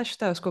саунд-дизайнера, да?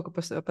 Считаю, сколько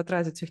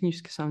потратит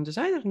технический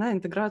саунд-дизайнер на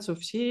интеграцию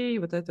всей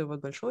вот этой вот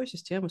большой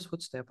системы с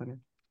футстепами.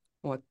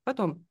 Вот.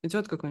 Потом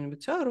идет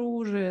какое-нибудь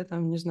оружие,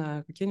 там, не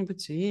знаю,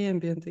 какие-нибудь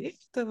эмбиенты. И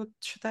это вот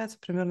считается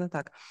примерно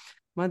так.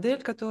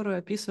 Модель, которую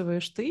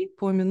описываешь ты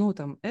по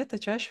минутам, это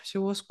чаще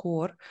всего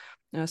скор,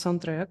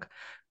 саундтрек,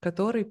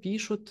 который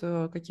пишут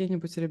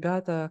какие-нибудь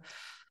ребята,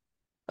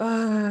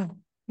 а,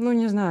 ну,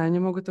 не знаю, они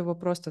могут его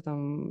просто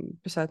там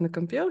писать на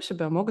компе у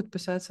себя, могут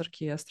писать с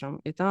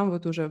оркестром. И там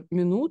вот уже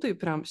минуты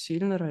прям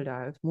сильно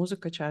роляют.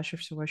 Музыка чаще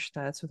всего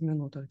считается в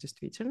минутах,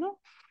 действительно.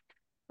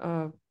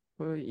 А,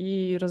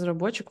 И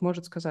разработчик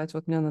может сказать,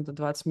 вот мне надо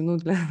 20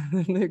 минут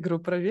на игру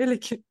про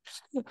велики.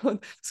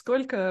 Вот.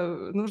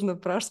 Сколько нужно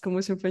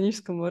Пражскому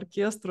симфоническому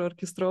оркестру,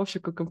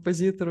 оркестровщику,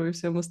 композитору и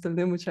всем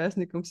остальным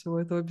участникам всего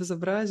этого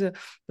безобразия,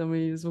 там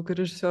и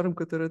звукорежиссерам,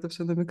 которые это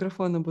все на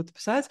микрофон будут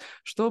писать,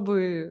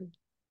 чтобы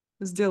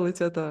сделать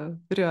это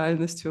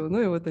реальностью.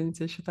 Ну и вот они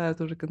тебе считают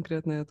уже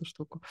конкретно эту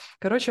штуку.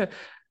 Короче,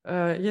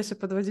 если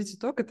подводить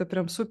итог, это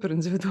прям супер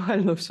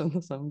индивидуально все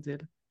на самом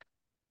деле.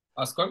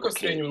 А сколько в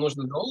Окей. среднем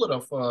нужно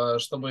долларов,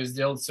 чтобы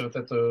сделать вот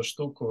эту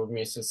штуку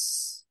вместе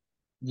с...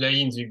 для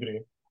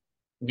инди-игры,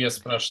 без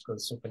Пражского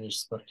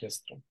симфонического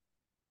оркестра?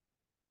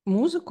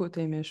 Музыку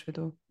ты имеешь в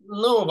виду?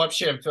 Ну,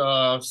 вообще,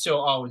 все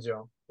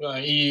аудио.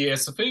 И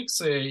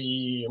SFX,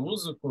 и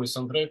музыку, и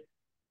саундтрек.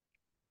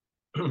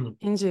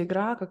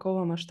 Инди-игра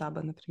какого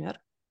масштаба, например?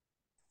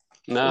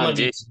 На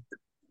Мобильный.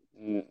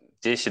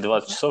 10,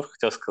 10-20 часов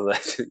хотел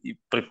сказать и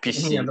про Не,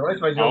 PC.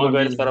 давайте А возьмем он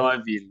говорит про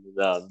мобильный. мобильный,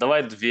 да.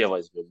 Давай две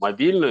возьмем,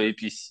 мобильную и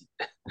PC.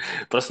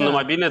 Просто на Так,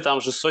 мобильной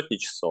там же сотни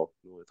часов,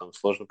 ну, там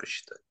сложно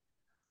посчитать.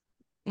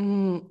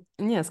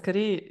 Не,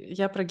 скорее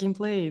я про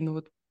геймплей, ну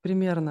вот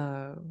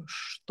примерно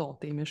что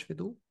ты имеешь в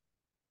виду?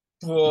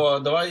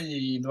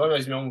 давай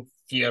возьмем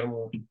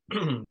ферму.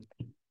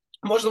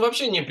 Можно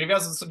вообще не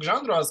привязываться к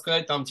жанру, а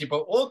сказать там типа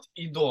от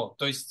и до.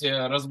 То есть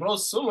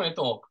разброс суммы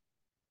это ок.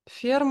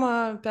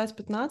 Ферма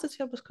 5-15,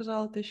 я бы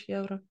сказала, тысяч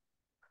евро.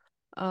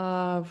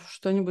 А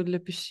что-нибудь для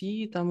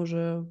PC там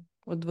уже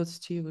от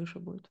 20 и выше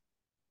будет.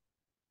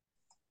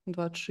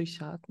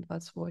 20-60,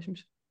 20-80.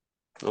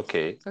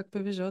 Окей. Как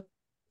повезет.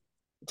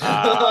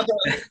 А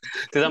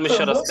ты там еще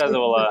Может,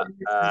 рассказывала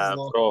не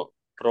повезло.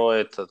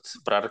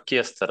 про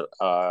оркестр.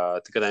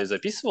 Ты когда-нибудь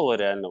записывала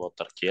реально вот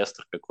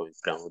оркестр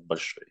какой-нибудь прям вот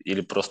большой?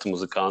 Или просто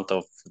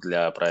музыкантов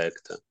для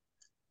проекта?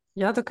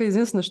 Я только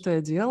единственное, что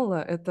я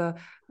делала, это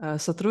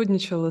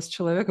сотрудничала с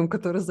человеком,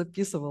 который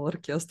записывал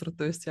оркестр.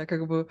 То есть я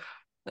как бы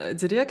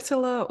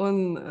директила,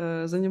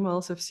 он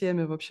занимался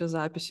всеми вообще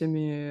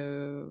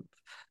записями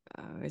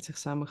этих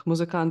самых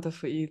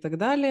музыкантов и так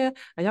далее,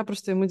 а я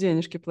просто ему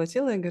денежки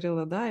платила и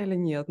говорила, да или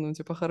нет, ну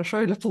типа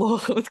хорошо или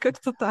плохо, вот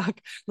как-то так.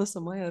 Но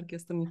сама я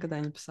оркестр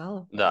никогда не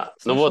писала. Да,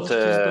 ну Слышала, вот, что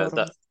да,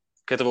 здорово.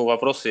 к этому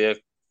вопросу я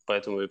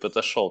поэтому и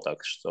подошел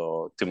так,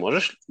 что ты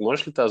можешь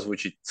ли ты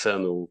озвучить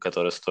цену,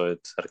 которая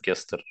стоит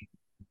оркестр?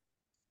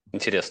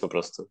 Интересно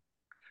просто.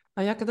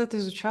 А я когда-то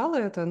изучала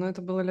это, но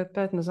это было лет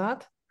 5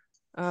 назад.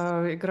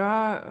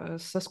 Игра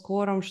со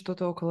скором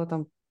что-то около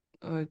там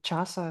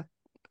часа,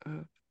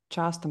 э,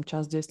 час, там,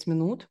 час 10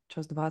 минут,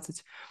 час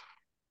 20.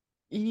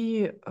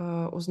 И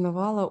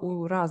узнавала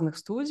у разных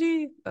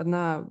студий,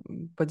 одна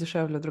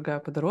подешевле, другая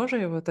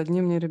подороже. И вот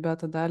одни мне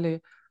ребята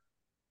дали,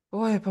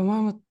 ой,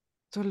 по-моему,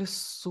 то ли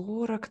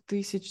 40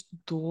 тысяч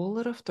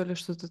долларов, то ли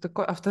что-то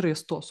такое, а вторые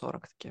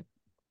 140 такие.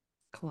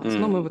 Класс.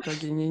 Но мы М. в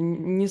итоге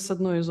ни с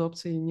одной из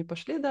опций не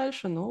пошли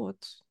дальше, но вот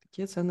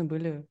такие цены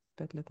были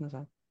 5 лет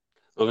назад.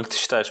 Ну, как ты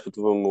считаешь, по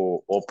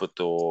твоему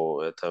опыту,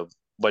 это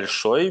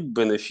большой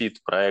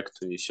бенефит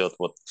проекту несет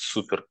вот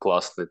супер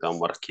классный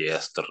там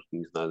оркестр,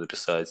 не знаю,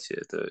 записать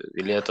это,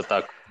 или это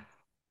так?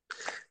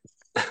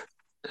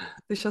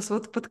 Ты сейчас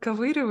вот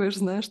подковыриваешь,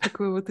 знаешь,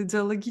 такую вот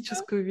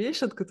идеологическую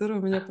вещь, от которой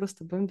у меня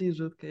просто бомбит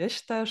жутко. Я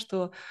считаю,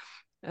 что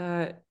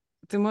э,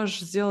 ты можешь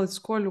сделать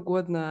сколь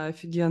угодно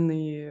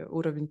офигенный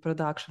уровень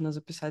продакшена,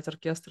 записать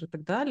оркестр и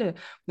так далее,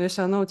 но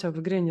если оно у тебя в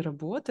игре не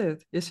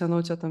работает, если оно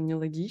у тебя там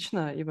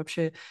нелогично и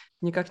вообще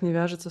никак не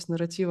вяжется с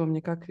нарративом,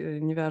 никак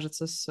не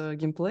вяжется с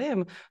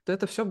геймплеем, то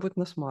это все будет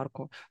на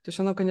смарку. То есть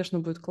оно, конечно,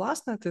 будет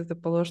классно, ты это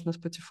положишь на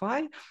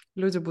Spotify,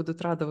 люди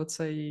будут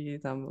радоваться и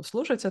там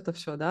слушать это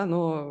все, да,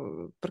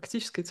 но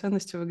практической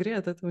ценности в игре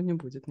от этого не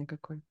будет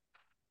никакой.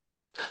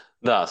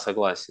 Да,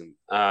 согласен.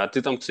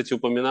 Ты там, кстати,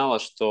 упоминала,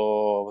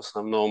 что в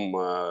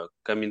основном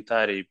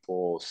комментарии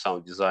по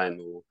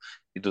саунд-дизайну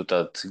идут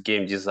от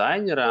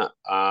гейм-дизайнера,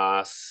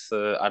 а с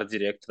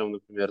арт-директором,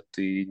 например,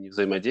 ты не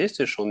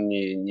взаимодействуешь, он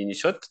не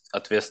несет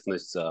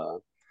ответственность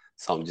за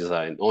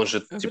саунд-дизайн. Он же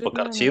типа Временно.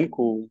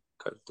 картинку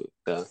как бы,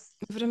 да.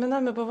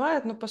 Временами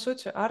бывает, но по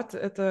сути арт —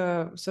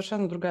 это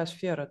совершенно другая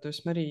сфера. То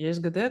есть смотри,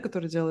 есть ГД,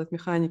 который делает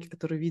механики,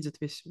 который видит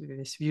весь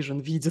вижен,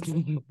 видит,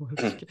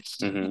 божечки.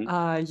 Мгм.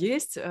 А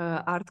есть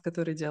арт,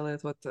 который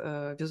делает вот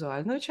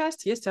визуальную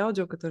часть, есть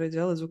аудио, который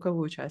делает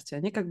звуковую часть. И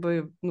они как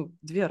бы, ну,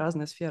 две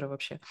разные сферы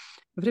вообще.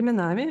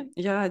 Временами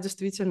я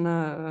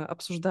действительно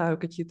обсуждаю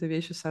какие-то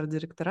вещи с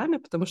арт-директорами,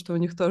 потому что у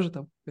них тоже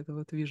там какой-то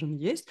вот вижен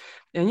есть,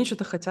 и они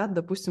что-то хотят,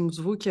 допустим, в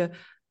звуке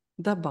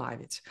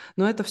добавить.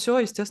 Но это все,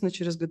 естественно,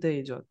 через ГД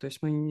идет. То есть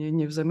мы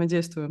не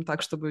взаимодействуем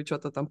так, чтобы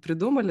что-то там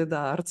придумали,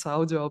 да,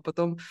 арт-аудио, а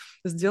потом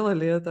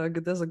сделали это, а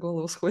ГД за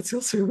голову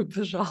схватился и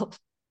убежал.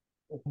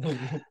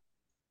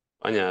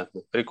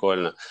 Понятно,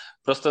 прикольно.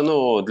 Просто,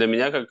 ну, для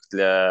меня, как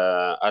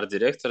для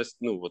арт-директора,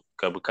 ну, вот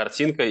как бы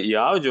картинка и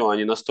аудио,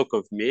 они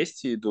настолько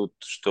вместе идут,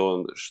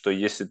 что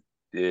если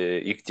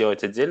их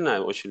делать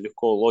отдельно, очень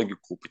легко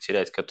логику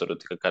потерять, которую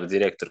ты как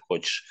арт-директор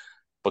хочешь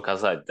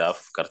показать, да,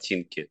 в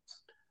картинке.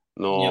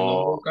 Не, ну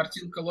Но,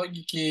 картинка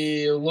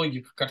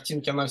логика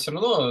картинки, она все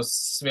равно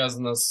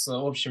связана с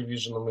общим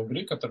виженом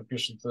игры, который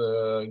пишет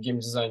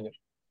геймдизайнер.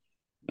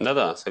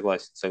 да-да,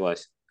 согласен,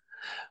 согласен.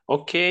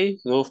 Окей,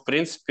 ну, в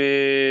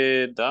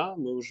принципе, да,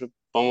 мы уже,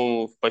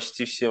 по-моему,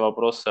 почти все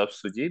вопросы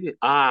обсудили.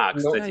 А, Но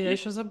Да, кстати, я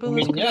есть... еще у забыла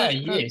меня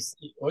сказать про... есть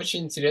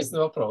очень интересный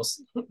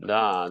вопрос.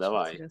 Да, Очень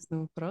давай. интересный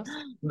вопрос.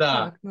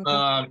 Да, Так,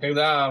 ну-ка.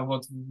 когда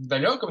вот в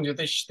далеком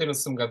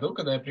 2014 году,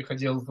 когда я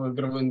приходил в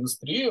игровую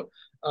индустрию,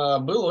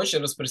 было очень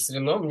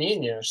распространено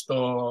мнение,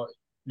 что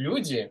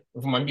люди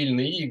в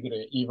мобильные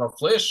игры и во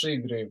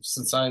флеш-игры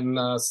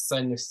на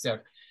социальных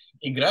сетях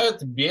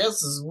играют без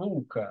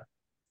звука.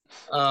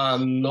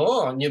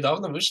 Но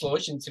недавно вышло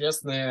очень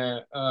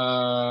интересный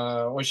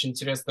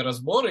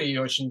разбор и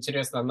очень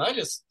интересный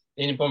анализ.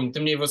 Я не помню,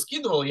 ты мне его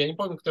скидывал, я не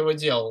помню, кто его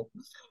делал.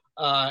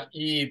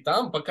 И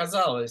там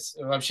показалась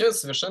вообще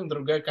совершенно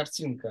другая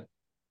картинка.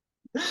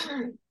 У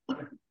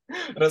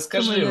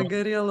Расскажи. меня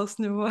горело с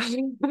него.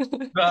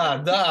 Да,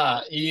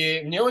 да.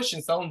 И мне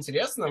очень стало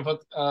интересно,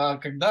 вот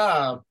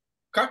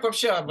как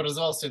вообще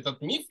образовался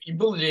этот миф, и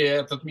был ли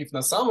этот миф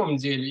на самом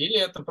деле, или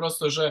это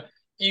просто уже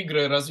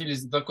игры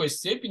развились до такой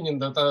степени,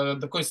 до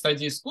такой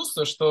стадии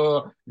искусства,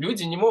 что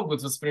люди не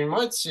могут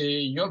воспринимать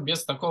ее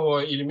без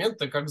такого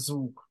элемента, как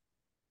звук.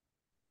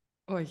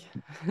 Ой,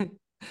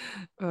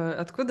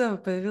 откуда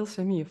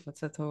появился миф? Вот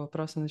с этого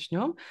вопроса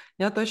начнем.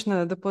 Я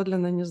точно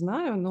доподлинно не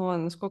знаю, но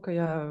насколько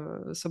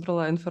я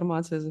собрала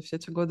информации за все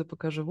эти годы,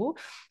 пока живу,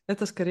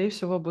 это, скорее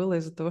всего, было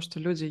из-за того, что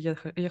люди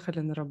ехали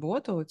на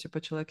работу,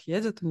 типа человек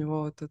едет, у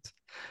него вот тут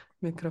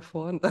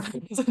микрофон, да,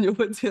 за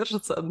него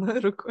держится одной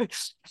рукой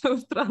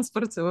в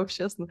транспорте, в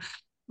общественном,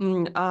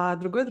 а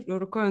другой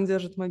рукой он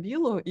держит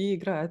мобилу и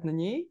играет на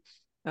ней.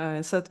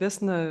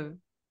 Соответственно,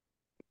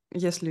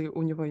 если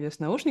у него есть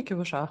наушники в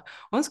ушах,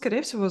 он,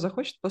 скорее всего,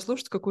 захочет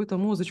послушать какую-то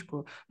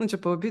музычку. Ну,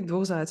 типа, убить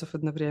двух зайцев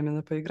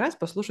одновременно, поиграть,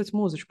 послушать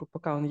музычку,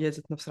 пока он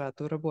едет на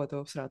всратую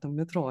работу в всратом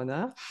метро,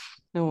 да?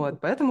 Вот,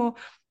 поэтому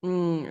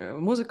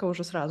музыка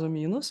уже сразу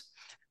минус.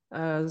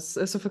 С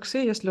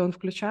SFX, если он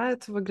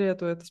включает в игре,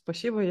 то это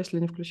спасибо, если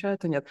не включает,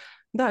 то нет.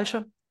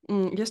 Дальше.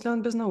 Если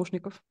он без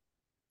наушников,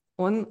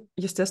 он,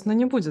 естественно,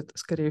 не будет,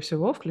 скорее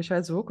всего,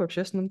 включать звук в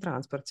общественном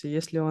транспорте,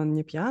 если он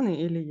не пьяный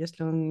или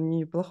если он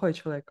не плохой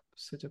человек,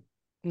 судя,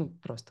 ну,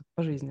 просто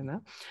по жизни,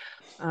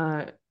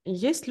 да.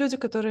 Есть люди,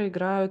 которые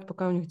играют,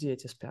 пока у них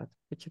дети спят,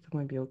 какие-то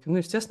мобилки. Ну,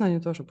 естественно, они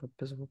тоже будут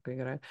без звука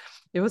играть.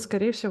 И вот,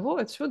 скорее всего,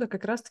 отсюда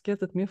как раз-таки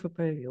этот миф и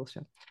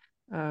появился.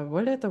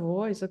 Более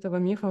того, из этого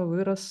мифа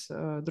вырос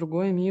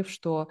другой миф,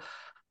 что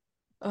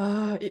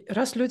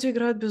раз люди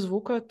играют без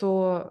звука,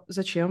 то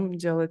зачем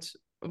делать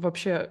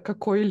вообще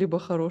какой-либо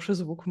хороший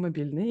звук в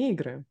мобильные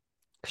игры?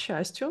 К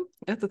счастью,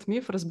 этот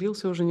миф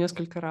разбился уже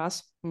несколько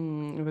раз.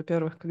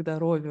 Во-первых, когда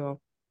Rovio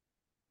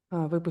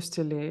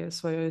выпустили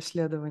свое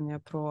исследование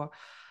про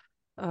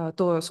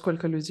то,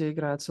 сколько людей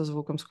играют со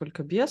звуком,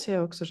 сколько без. Я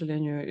его, к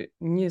сожалению,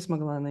 не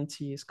смогла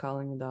найти,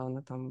 искала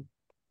недавно, там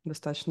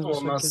достаточно Ну, у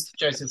высокие нас в цифры.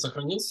 чате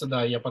сохранился,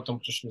 да, я потом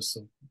пришлю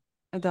ссылку.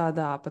 Да,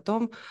 да,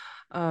 потом,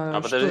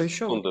 А что подожди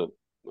еще? секунду.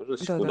 Можно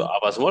Да, секунду? да. А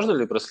возможно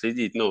ли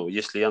проследить, ну,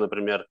 если я,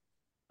 например,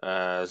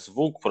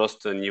 звук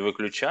просто не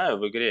выключаю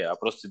в игре, а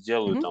просто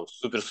делаю Мгм. там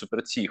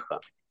супер-супер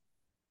тихо?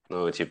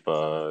 Ну,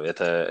 типа,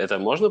 это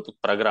можно тут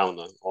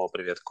программно, о,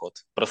 привет,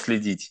 код,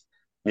 проследить?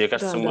 Мне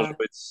кажется, Да, может да.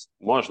 быть,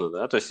 можно,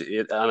 да? То есть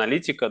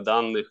аналитика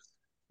данных,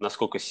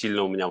 насколько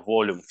сильно у меня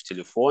волюм в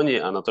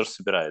телефоне, она тоже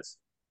собирается.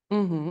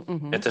 Мгм,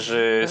 мгм. Это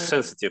же Э,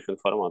 sensitive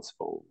информация,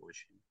 по-моему,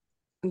 очень.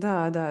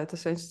 Да, да, это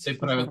Ты sensitive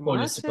private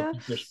policy информация.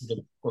 подключаешь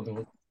к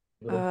кодовую игру.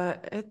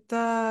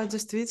 Это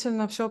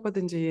действительно все под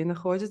NDA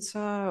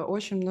находится.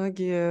 Очень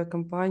многие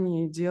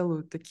компании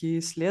делают такие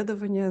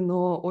исследования,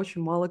 но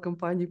очень мало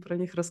компаний про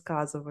них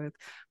рассказывает.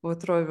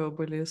 Вот Rovio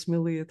были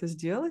смелые это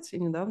сделать, и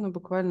недавно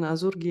буквально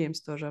Azure Games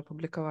тоже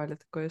опубликовали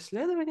такое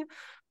исследование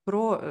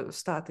про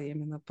статы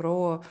именно,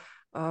 про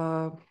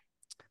а,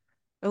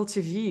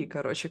 LTV,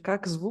 короче,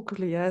 как звук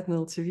влияет на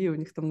LTV. У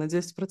них там на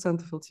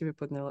 10%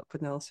 LTV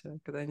поднялся,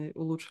 когда они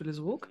улучшили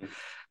звук.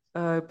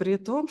 при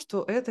том,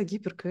 что это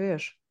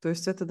гиперкэш. То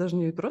есть это даже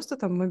не просто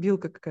там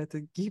мобилка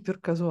какая-то,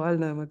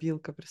 гиперказуальная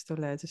мобилка,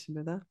 представляете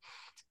себе, да?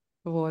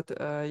 Вот.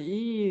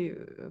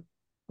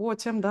 По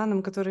тем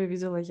данным, которые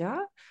видела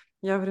я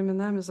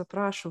временами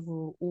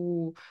запрашиваю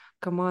у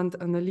команд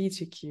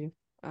аналитики,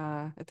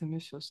 это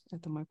Мисюс,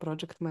 это мой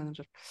project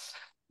менеджер,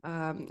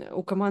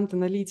 у команд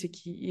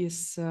аналитики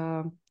из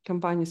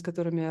компаний, с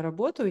которыми я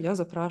работаю, я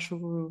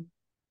запрашиваю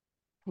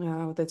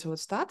вот эти вот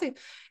статы,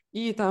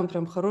 и там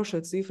прям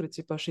хорошие цифры,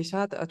 типа от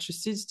 60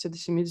 до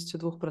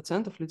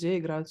 72% людей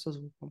играют со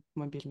звуком в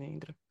мобильные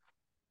игры.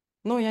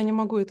 Но я не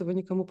могу этого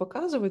никому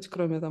показывать,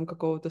 кроме там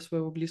какого-то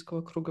своего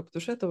близкого круга,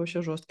 потому что это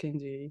вообще жесткий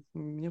NDA.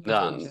 Мне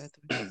просто Да, нельзя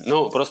этого делать.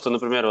 ну, просто,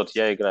 например, вот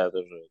я играю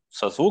тоже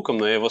со звуком,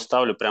 но я его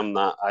ставлю прям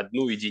на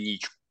одну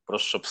единичку,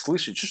 просто чтобы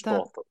слышать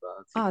Да. что-то,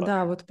 да, типа,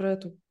 Да, вот про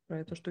эту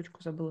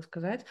штучку забыла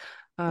сказать.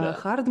 да.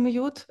 Hard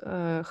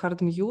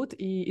mute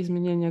и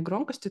изменение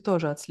громкости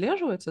тоже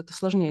отслеживается. Это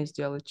сложнее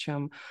сделать,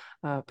 чем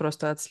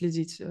просто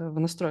отследить в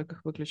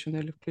настройках выключено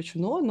или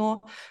включено,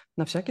 но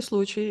на всякий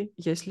случай,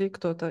 если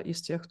кто-то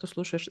из тех, кто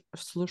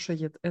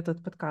слушает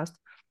этот подкаст,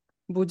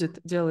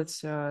 будет делать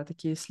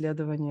такие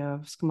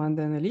исследования с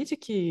командой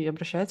аналитики, и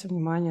обращайте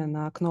внимание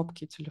на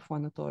кнопки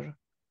телефона тоже.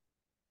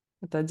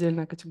 Это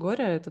отдельная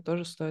категория, это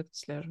тоже стоит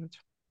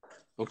отслеживать.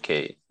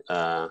 Окей.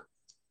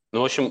 Ну,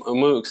 в общем,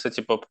 мы,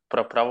 кстати,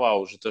 про права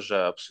уже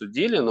тоже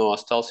обсудили, но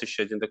остался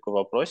еще один такой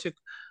вопросик.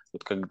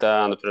 Вот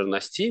когда, например, на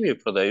Steam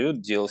продают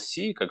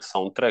DLC как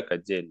саундтрек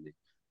отдельный,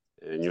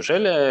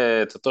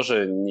 неужели это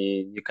тоже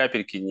ни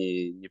капельки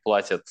не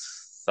платят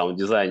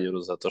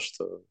саунд-дизайнеру за то,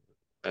 что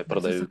Это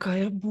продают?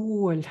 такая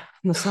боль.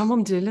 На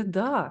самом деле,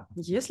 да.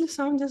 Если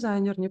сам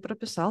дизайнер не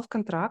прописал в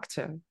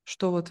контракте,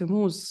 что вот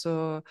ему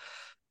с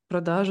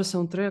продажи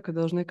саундтрека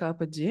должны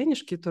капать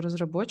денежки, то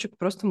разработчик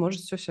просто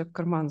может все себе в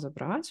карман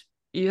забрать.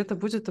 И это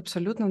будет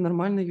абсолютно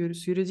нормально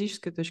с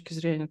юридической точки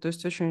зрения. То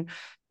есть очень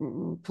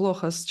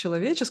плохо с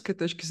человеческой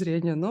точки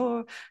зрения,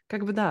 но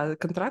как бы да,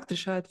 контракт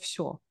решает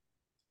все.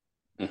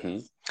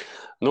 Мгм.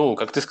 Ну,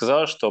 как ты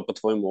сказала, что по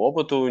твоему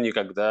опыту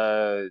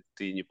никогда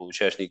ты не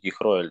получаешь никаких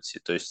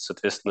роялти. То есть,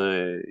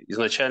 соответственно,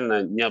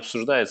 изначально не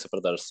обсуждается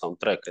продажа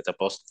саундтрека, это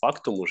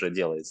постфактум уже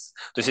делается.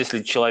 То есть,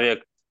 если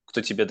человек, кто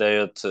тебе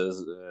дает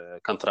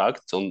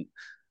контракт, он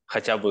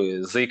хотя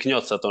бы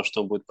заикнется о том,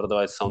 что он будет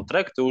продавать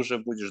саундтрек, ты уже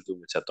будешь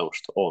думать о том,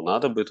 что, о,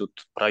 надо бы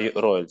тут про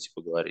роялти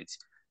поговорить.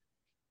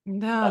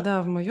 Да, Так,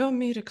 да, в моем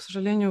мире, к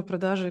сожалению,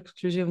 продажи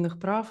эксклюзивных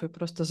прав и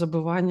просто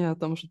забывание о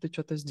том, что ты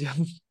что-то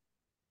сделал.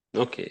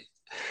 окей.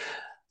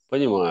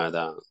 Понимаю,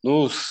 да.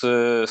 Ну,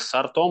 с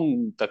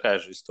артом такая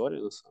же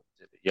история, на самом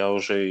деле. Я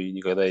уже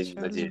никогда и не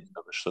Печально. надеюсь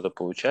там что-то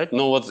получать.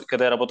 Но вот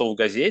когда я работал в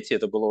газете,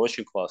 это было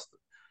очень классно.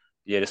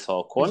 Я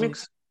рисовал Газете.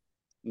 комикс.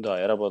 Да,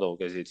 я работал в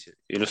газете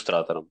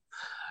иллюстратором.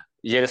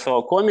 Я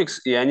рисовал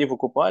комикс, и они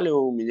покупали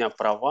у меня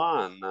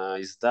права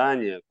на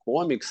издание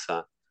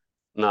комикса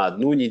на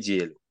одну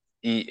неделю.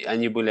 И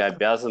они были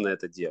обязаны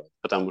это делать,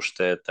 потому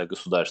что это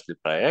государственный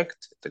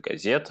проект, это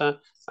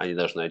газета, они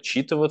должны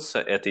отчитываться,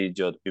 это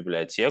идет в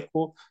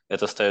библиотеку,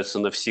 это остается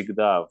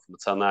навсегда в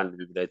национальной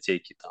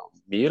библиотеке там,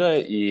 мира,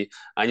 и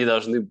они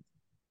должны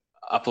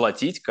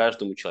оплатить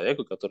каждому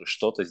человеку, который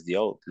что-то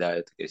сделал для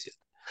этой газеты.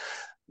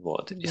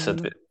 Вот. И,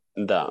 Безумно.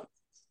 да.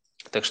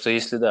 Так что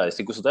если, да,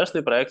 если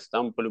государственный проект,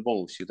 там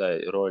по-любому всегда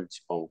роль,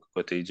 типа,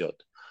 какой-то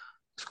идет,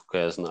 насколько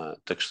я знаю.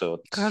 Так что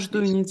вот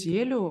Каждую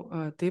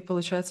неделю ты,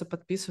 получается,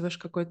 подписываешь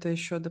какой-то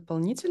еще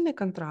дополнительный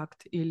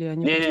контракт, или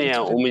они просто не-не-не,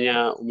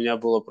 тебе... у меня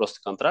было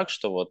просто контракт,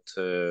 что вот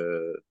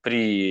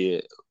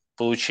при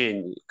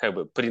получении, как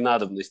бы при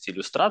надобности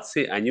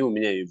иллюстрации, они у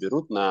меня ее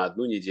берут на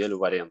одну неделю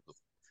в аренду.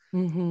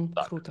 Мгм,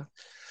 Так. круто.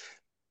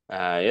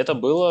 Это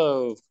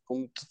было в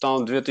каком-то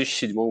там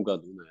 2007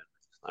 году, наверное.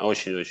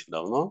 Очень-очень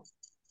давно,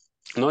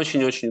 но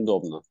очень-очень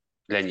удобно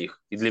для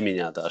них и для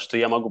меня, да, что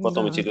я могу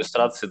потом эти Да.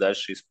 иллюстрации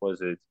дальше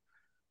использовать.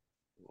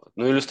 Вот.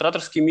 Ну,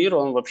 иллюстраторский мир,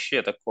 он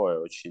вообще такой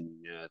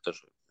очень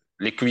тоже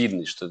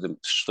ликвидный,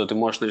 что ты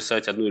можешь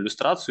нарисовать одну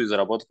иллюстрацию и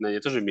заработать на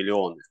ней тоже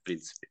миллионы, в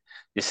принципе,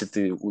 если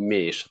ты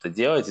умеешь это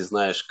делать и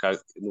знаешь,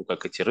 как, ну,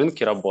 как эти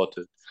рынки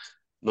работают.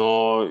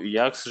 Но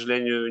я, к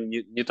сожалению,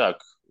 не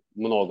так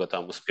много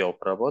там успел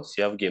проработать,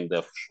 я в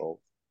геймдев ушел.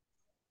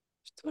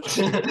 Что ж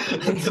ты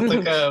такой? Это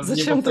такая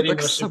Зачем ты так неповторимая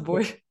с ошибка.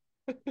 собой?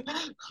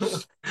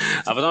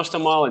 А потому что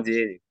мало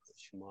денег,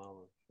 очень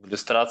мало. В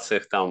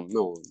иллюстрациях там,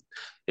 ну,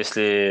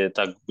 если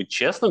так быть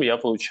честным, я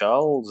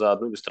получал за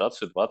одну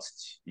иллюстрацию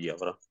 20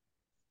 евро.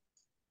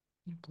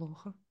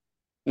 Неплохо.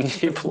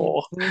 Это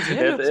Неплохо. в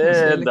неделю, Это, в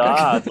смысле, или как?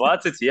 да,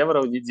 20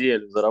 евро в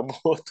неделю за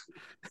работу.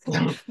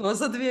 Ну, а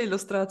за 2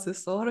 иллюстрации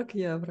 40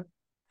 евро.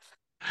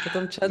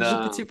 Потом чат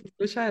Да. GPT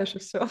подключаешь, и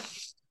все.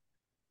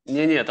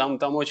 Не-не,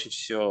 там очень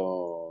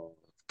все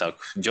так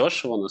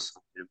дешево, на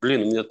самом деле.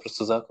 Блин, у меня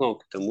просто за окном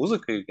какая-то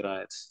музыка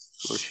играет.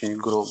 Очень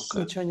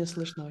громкая. Ничего не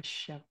слышно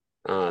вообще.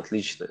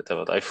 Отлично. Это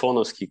вот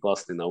айфоновские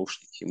классные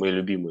наушники, мои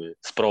любимые,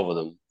 с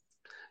проводом.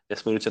 Я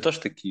смотрю, у тебя тоже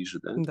такие же,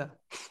 да? Да.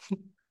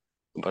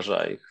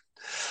 Обожаю их.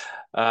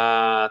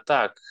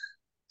 Так,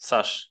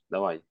 Саш,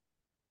 давай.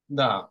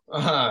 Да,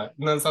 ага.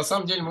 На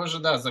самом деле мы уже,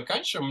 да,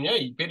 заканчиваем. У меня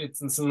и перед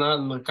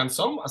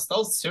концом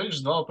осталось всего лишь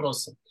два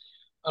вопроса.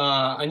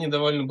 Они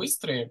довольно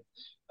быстрые.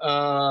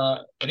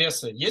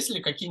 Реса, есть ли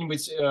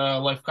какие-нибудь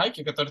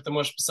лайфхаки, которые ты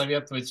можешь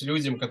посоветовать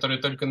людям, которые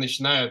только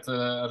начинают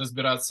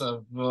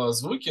разбираться в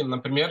звуке,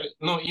 например,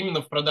 ну,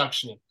 именно в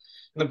продакшене?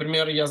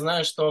 Например, я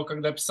знаю, что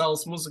когда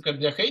писалась музыка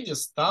для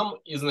Hades, там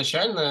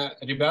изначально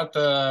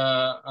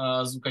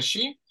ребята,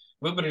 звукачи,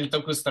 выбрали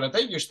такую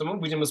стратегию, что мы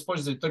будем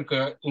использовать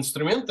только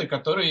инструменты,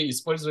 которые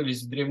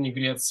использовались в Древней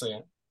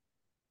Греции.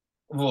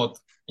 Вот.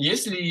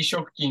 Есть ли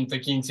еще какие-нибудь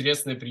такие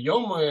интересные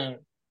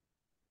приемы,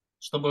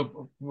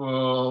 чтобы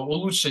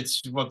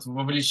улучшить вот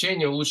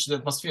вовлечение, улучшить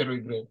атмосферу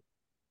игры?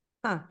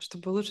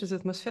 Чтобы улучшить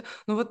атмосферу.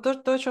 Ну вот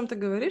то, о чем ты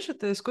говоришь,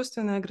 это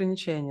искусственное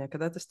ограничение.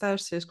 Когда ты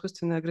ставишь себе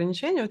искусственное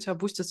ограничение, у тебя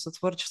бустится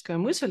творческая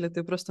мысль, и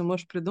ты просто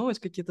можешь придумать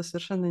какие-то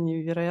совершенно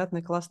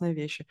невероятные классные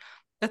вещи.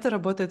 Это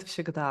работает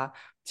всегда.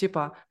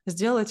 Типа,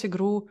 сделать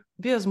игру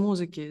без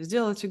музыки,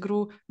 сделать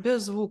игру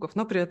без звуков,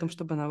 но при этом,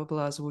 чтобы она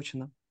была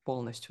озвучена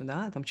полностью,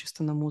 да, там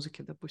чисто на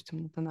музыке,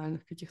 допустим, на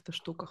тональных каких-то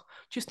штуках,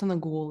 чисто на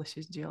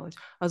голосе сделать.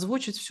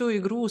 Озвучить всю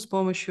игру с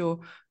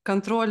помощью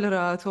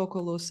контроллера от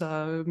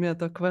Oculus,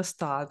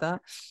 мета-квеста,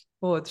 да,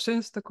 вот,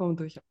 что-нибудь в таком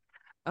духе.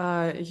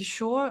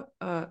 Еще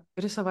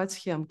рисовать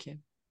схемки.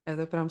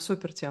 Это прям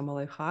супер тема,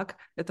 лайфхак.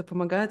 Это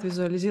помогает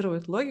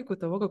визуализировать логику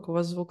того, как у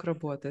вас звук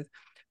работает.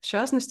 В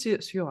частности,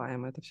 с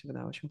UI это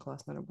всегда очень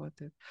классно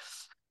работает.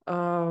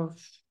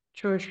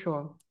 Что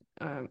еще?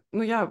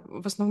 Ну, я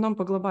в основном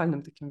по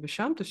глобальным таким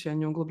вещам, то есть я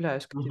не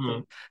углубляюсь в какие-то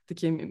Мгм.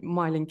 такие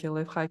маленькие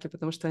лайфхаки,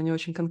 потому что они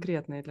очень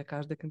конкретные для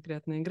каждой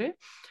конкретной игры.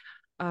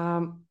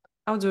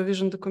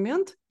 Аудиовижн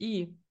документ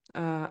и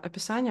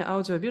описание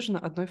аудиовижна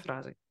одной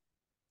фразой.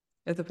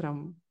 Это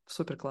прям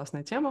супер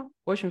классная тема,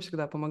 очень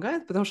всегда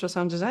помогает, потому что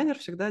сам дизайнер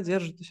всегда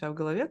держит у себя в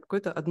голове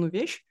какую-то одну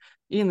вещь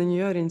и на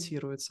нее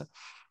ориентируется.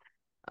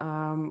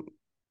 Ам,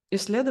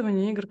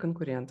 Исследования игр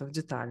конкурентов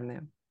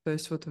детальные. То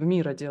есть вот в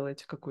Мира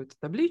делаете какую-то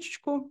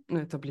табличечку,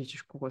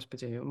 табличечку,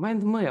 господи,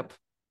 mind map,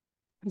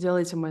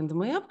 делаете mind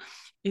map,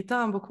 и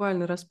там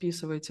буквально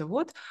расписываете,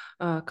 вот,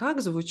 как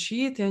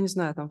звучит, я не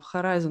знаю, там в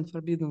Horizon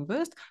Forbidden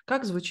West,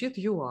 как звучит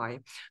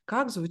UI,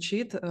 как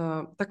звучит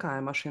такая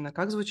машина,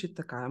 как звучит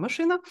такая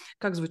машина,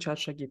 как звучат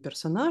шаги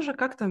персонажа,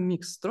 как там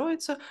микс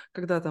строится,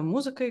 когда там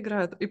музыка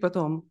играет, и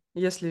потом,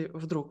 если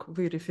вдруг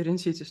вы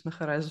референситесь на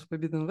Horizon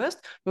Forbidden West,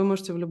 вы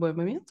можете в любой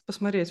момент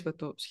посмотреть в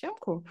эту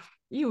схемку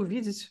и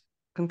увидеть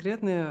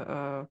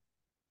конкретные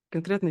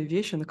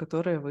вещи, на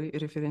которые вы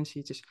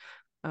референситесь.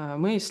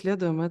 Мы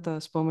исследуем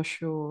это с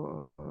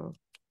помощью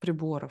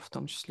приборов, в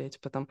том числе,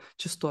 типа там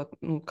частот,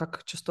 ну,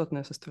 как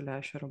частотная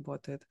составляющая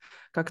работает,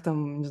 как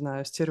там, не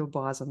знаю,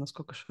 стереобаза,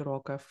 насколько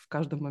широкая в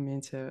каждом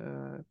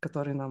моменте,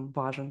 который нам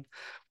важно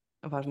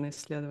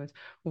исследовать.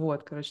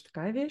 Вот, короче,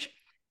 такая вещь.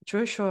 Что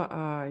еще?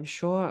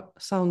 Еще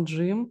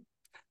SoundGym,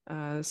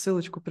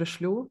 ссылочку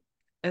пришлю.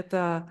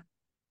 Это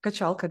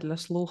качалка для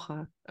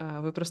слуха.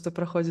 Вы просто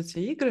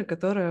проходите игры,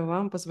 которые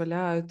вам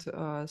позволяют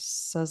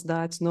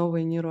создать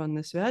новые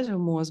нейронные связи в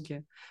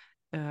мозге,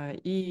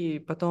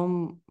 и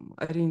потом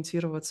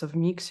ориентироваться в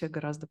миксе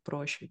гораздо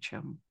проще,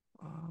 чем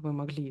вы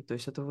могли. То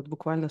есть это вот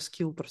буквально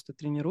скилл просто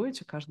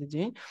тренируете каждый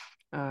день.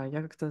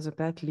 Я как-то за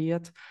 5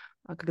 лет,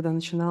 когда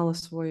начинала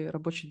свой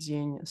рабочий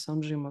день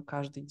саундджима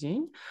каждый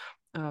день,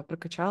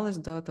 прокачалась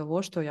до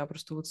того, что я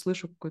просто вот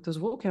слышу какой-то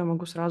звук, я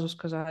могу сразу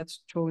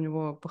сказать, что у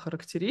него по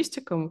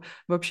характеристикам,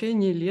 вообще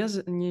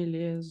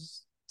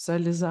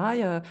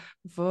залезая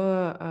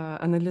в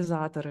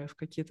анализаторы, в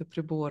какие-то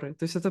приборы.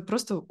 То есть это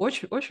просто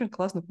очень-очень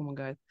классно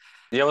помогает.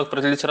 Я вот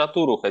про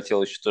литературу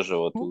хотел еще тоже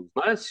вот Ну,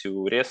 узнать.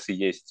 У Ресы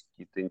есть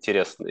какие-то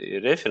интересные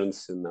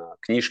референсы на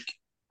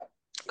книжки,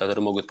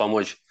 которые могут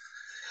помочь,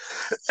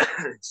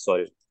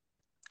 sorry,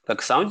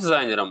 как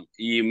саунд-дизайнерам.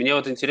 И мне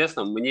вот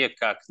интересно, мне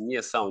как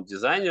не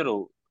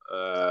саунд-дизайнеру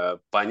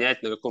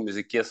понять, на каком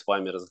языке с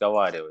вами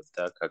разговаривать,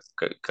 да,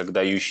 как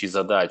дающий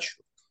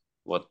задачу.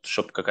 Вот,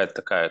 чтобы какая-то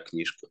такая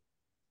книжка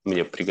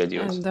мне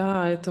пригодилась.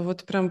 Да, это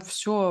вот прям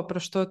все,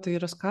 про что ты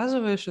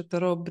рассказываешь. Это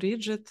Роб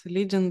Бриджит,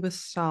 Leading with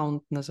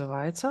Sound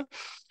называется.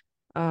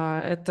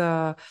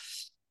 Это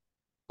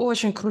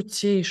очень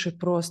крутейший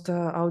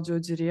просто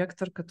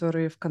аудиодиректор,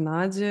 который в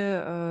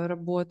Канаде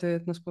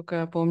работает, насколько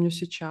я помню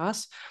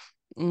сейчас.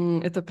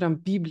 Это прям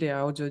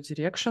библия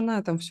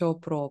аудиодирекшена, там все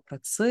про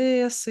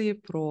процессы,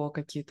 про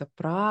какие-то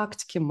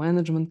практики,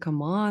 менеджмент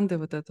команды,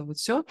 вот это вот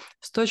все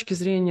с точки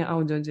зрения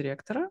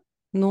аудиодиректора.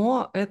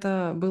 Но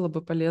это было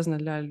бы полезно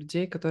для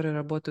людей, которые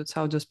работают с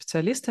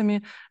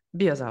аудиоспециалистами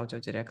без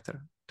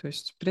аудиодиректора. То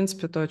есть, в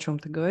принципе, то, о чем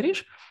ты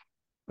говоришь,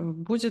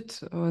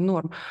 будет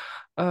норм.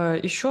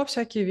 Еще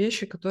всякие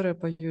вещи, которые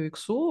по UX,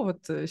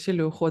 вот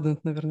Силию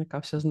Ходент наверняка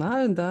все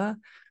знают, да,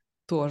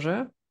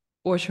 тоже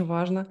очень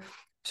важно.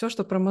 Все,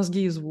 что про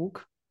мозги и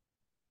звук.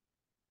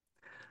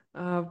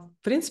 В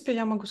принципе,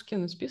 я могу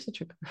скинуть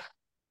списочек.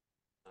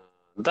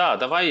 Да,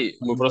 давай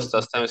мы просто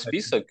Обязательно, оставим кстати.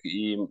 список,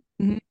 и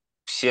Мгм.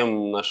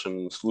 всем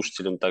нашим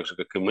слушателям, так же,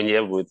 как и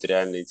мне, будет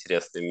реально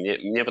интересно.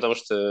 Мне потому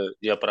что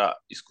я про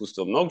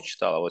искусство много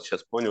читал, а вот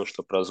сейчас понял,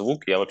 что про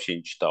звук я вообще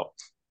не читал.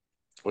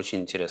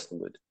 Очень интересно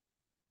будет.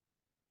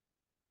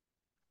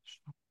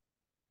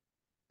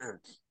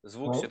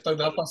 Звук Ну, все-таки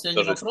тогда тоже, последний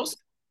тоже вопрос.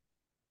 искусство.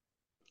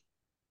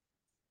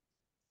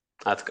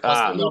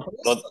 Последний Ну,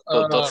 вопрос.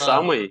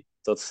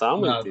 тот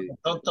самый Да, ты.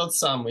 тот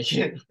самый.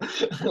 Нет,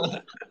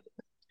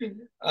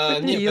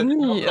 Блин, это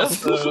не нет,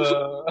 вопрос.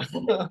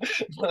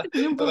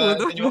 не буду.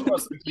 Это не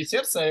вопрос руки и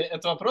сердца.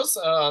 Это вопрос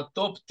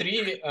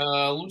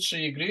топ-3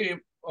 лучшей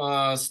игры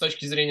с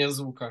точки зрения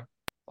звука.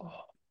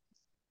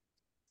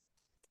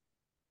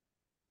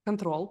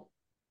 Контрол.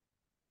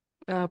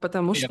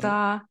 Потому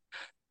Верно.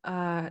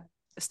 что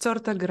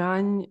стерта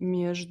грань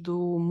между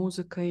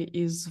музыкой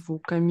и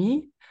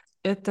звуками.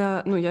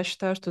 Это, ну, я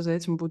считаю, что за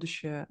этим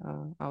будущее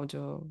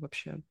аудио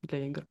вообще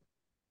для игр.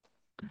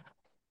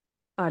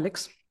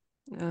 Алекс,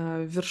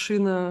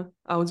 вершина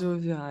аудио в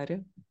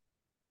VR.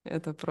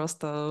 Это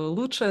просто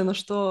лучшее, на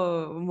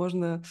что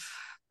можно,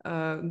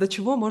 до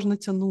чего можно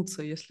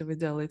тянуться, если вы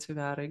делаете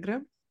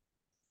VR-игры.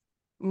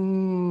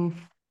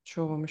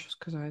 Что вам еще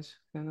сказать?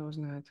 Хрен его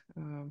знает.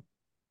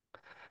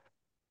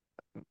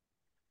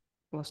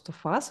 Last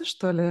of Us,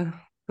 что ли,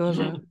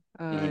 тоже,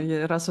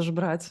 раз уж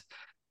брать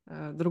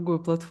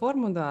другую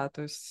платформу, да,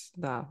 то есть,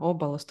 да,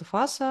 оба Last of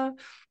Us.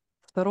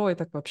 Второй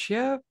так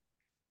вообще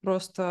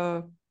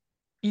просто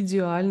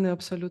идеальный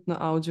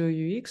абсолютно аудио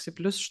UX, и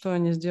плюс, что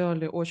они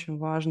сделали очень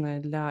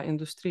важное для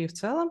индустрии в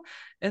целом,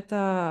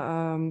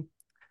 это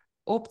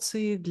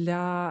опции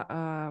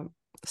для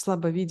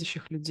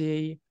слабовидящих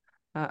людей,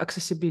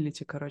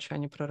 accessibility, короче,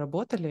 они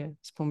проработали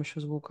с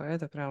помощью звука,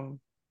 это прям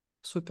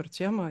супер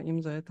тема,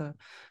 им за это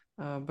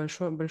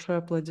большой, большой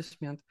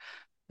аплодисмент.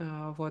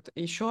 Вот.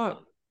 Еще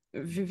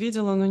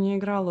видела, но не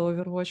играла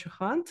Overwatch и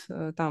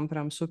Hunt. Там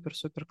прям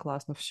супер-супер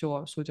классно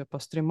все, судя по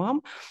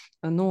стримам.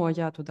 Но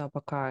я туда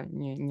пока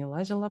не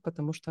лазила,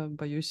 потому что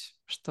боюсь,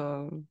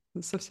 что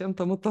совсем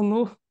там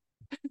утону,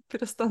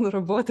 перестану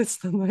работать,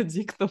 стану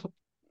аддиктом.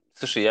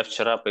 Слушай, я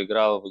вчера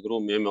поиграл в игру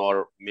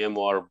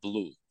Memoir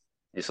Blue.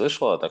 Не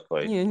слышала о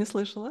такой? Не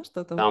слышала,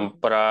 что там. Там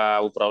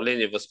про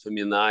управление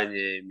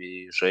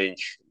воспоминаниями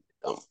женщин.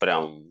 Там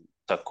прям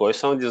такой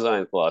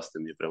саунд-дизайн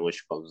классный, мне прям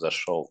очень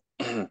зашел.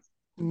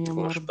 Memoir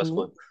Можешь Blue.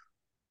 посмотреть.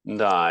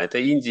 Да,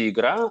 это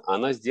инди-игра,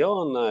 она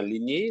сделана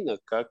линейно,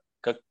 как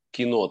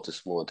кино ты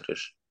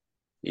смотришь.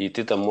 И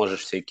ты там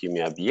можешь всякими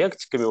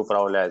объектиками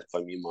управлять,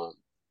 помимо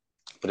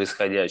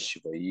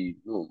происходящего. И,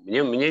 ну,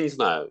 мне не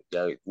знаю,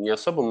 я не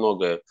особо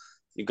много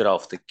играл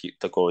в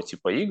такого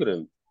типа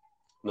игры,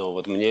 но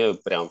вот мне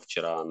прям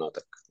вчера она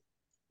так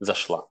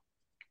зашла.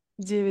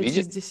 9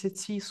 Видишь? из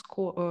 10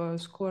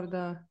 скор,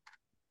 да.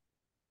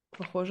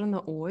 Похоже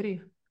на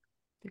Ори.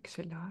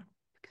 Пикселяр.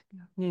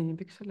 Не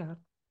пикселяр.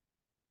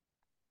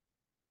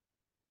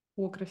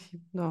 О,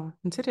 красиво. Да,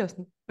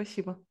 интересно.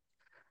 Спасибо.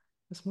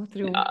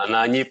 Посмотрю.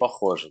 Она не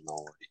похожа на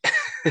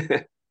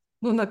Ори.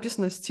 Ну,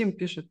 написано, Steam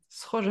пишет.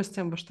 Схоже с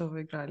тем, во что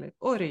вы играли.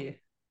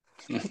 Ори.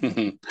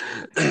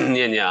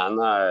 Не-не,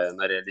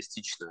 она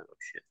реалистичная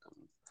вообще.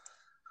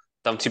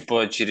 Там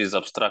типа через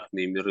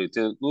абстрактные миры.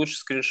 Ты лучше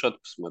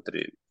скриншот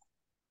посмотри.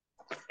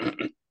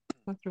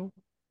 Смотрю.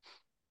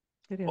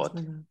 Интересно, Вот.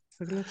 да.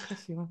 Выглядит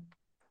красиво.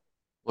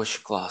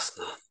 Очень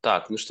классно.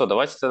 Так, ну что,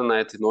 давайте тогда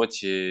на этой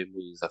ноте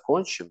мы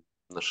закончим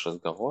наш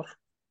разговор.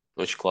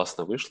 Очень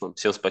классно вышло.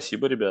 Всем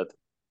спасибо, ребята.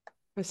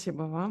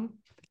 Спасибо вам.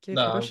 Такие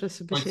Да, хорошие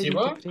собеседники,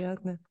 спасибо.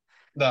 приятные.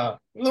 Да.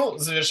 Ну, в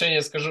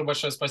завершение скажу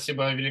большое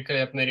спасибо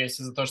великолепной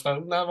Ресе за то, что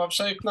она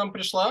вообще к нам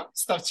пришла.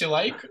 Ставьте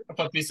лайк,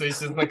 подписывайтесь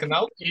на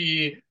канал,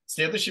 и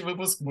следующий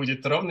выпуск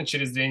будет ровно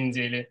через 2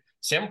 недели.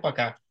 Всем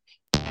пока.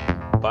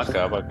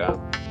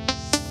 Пока-пока.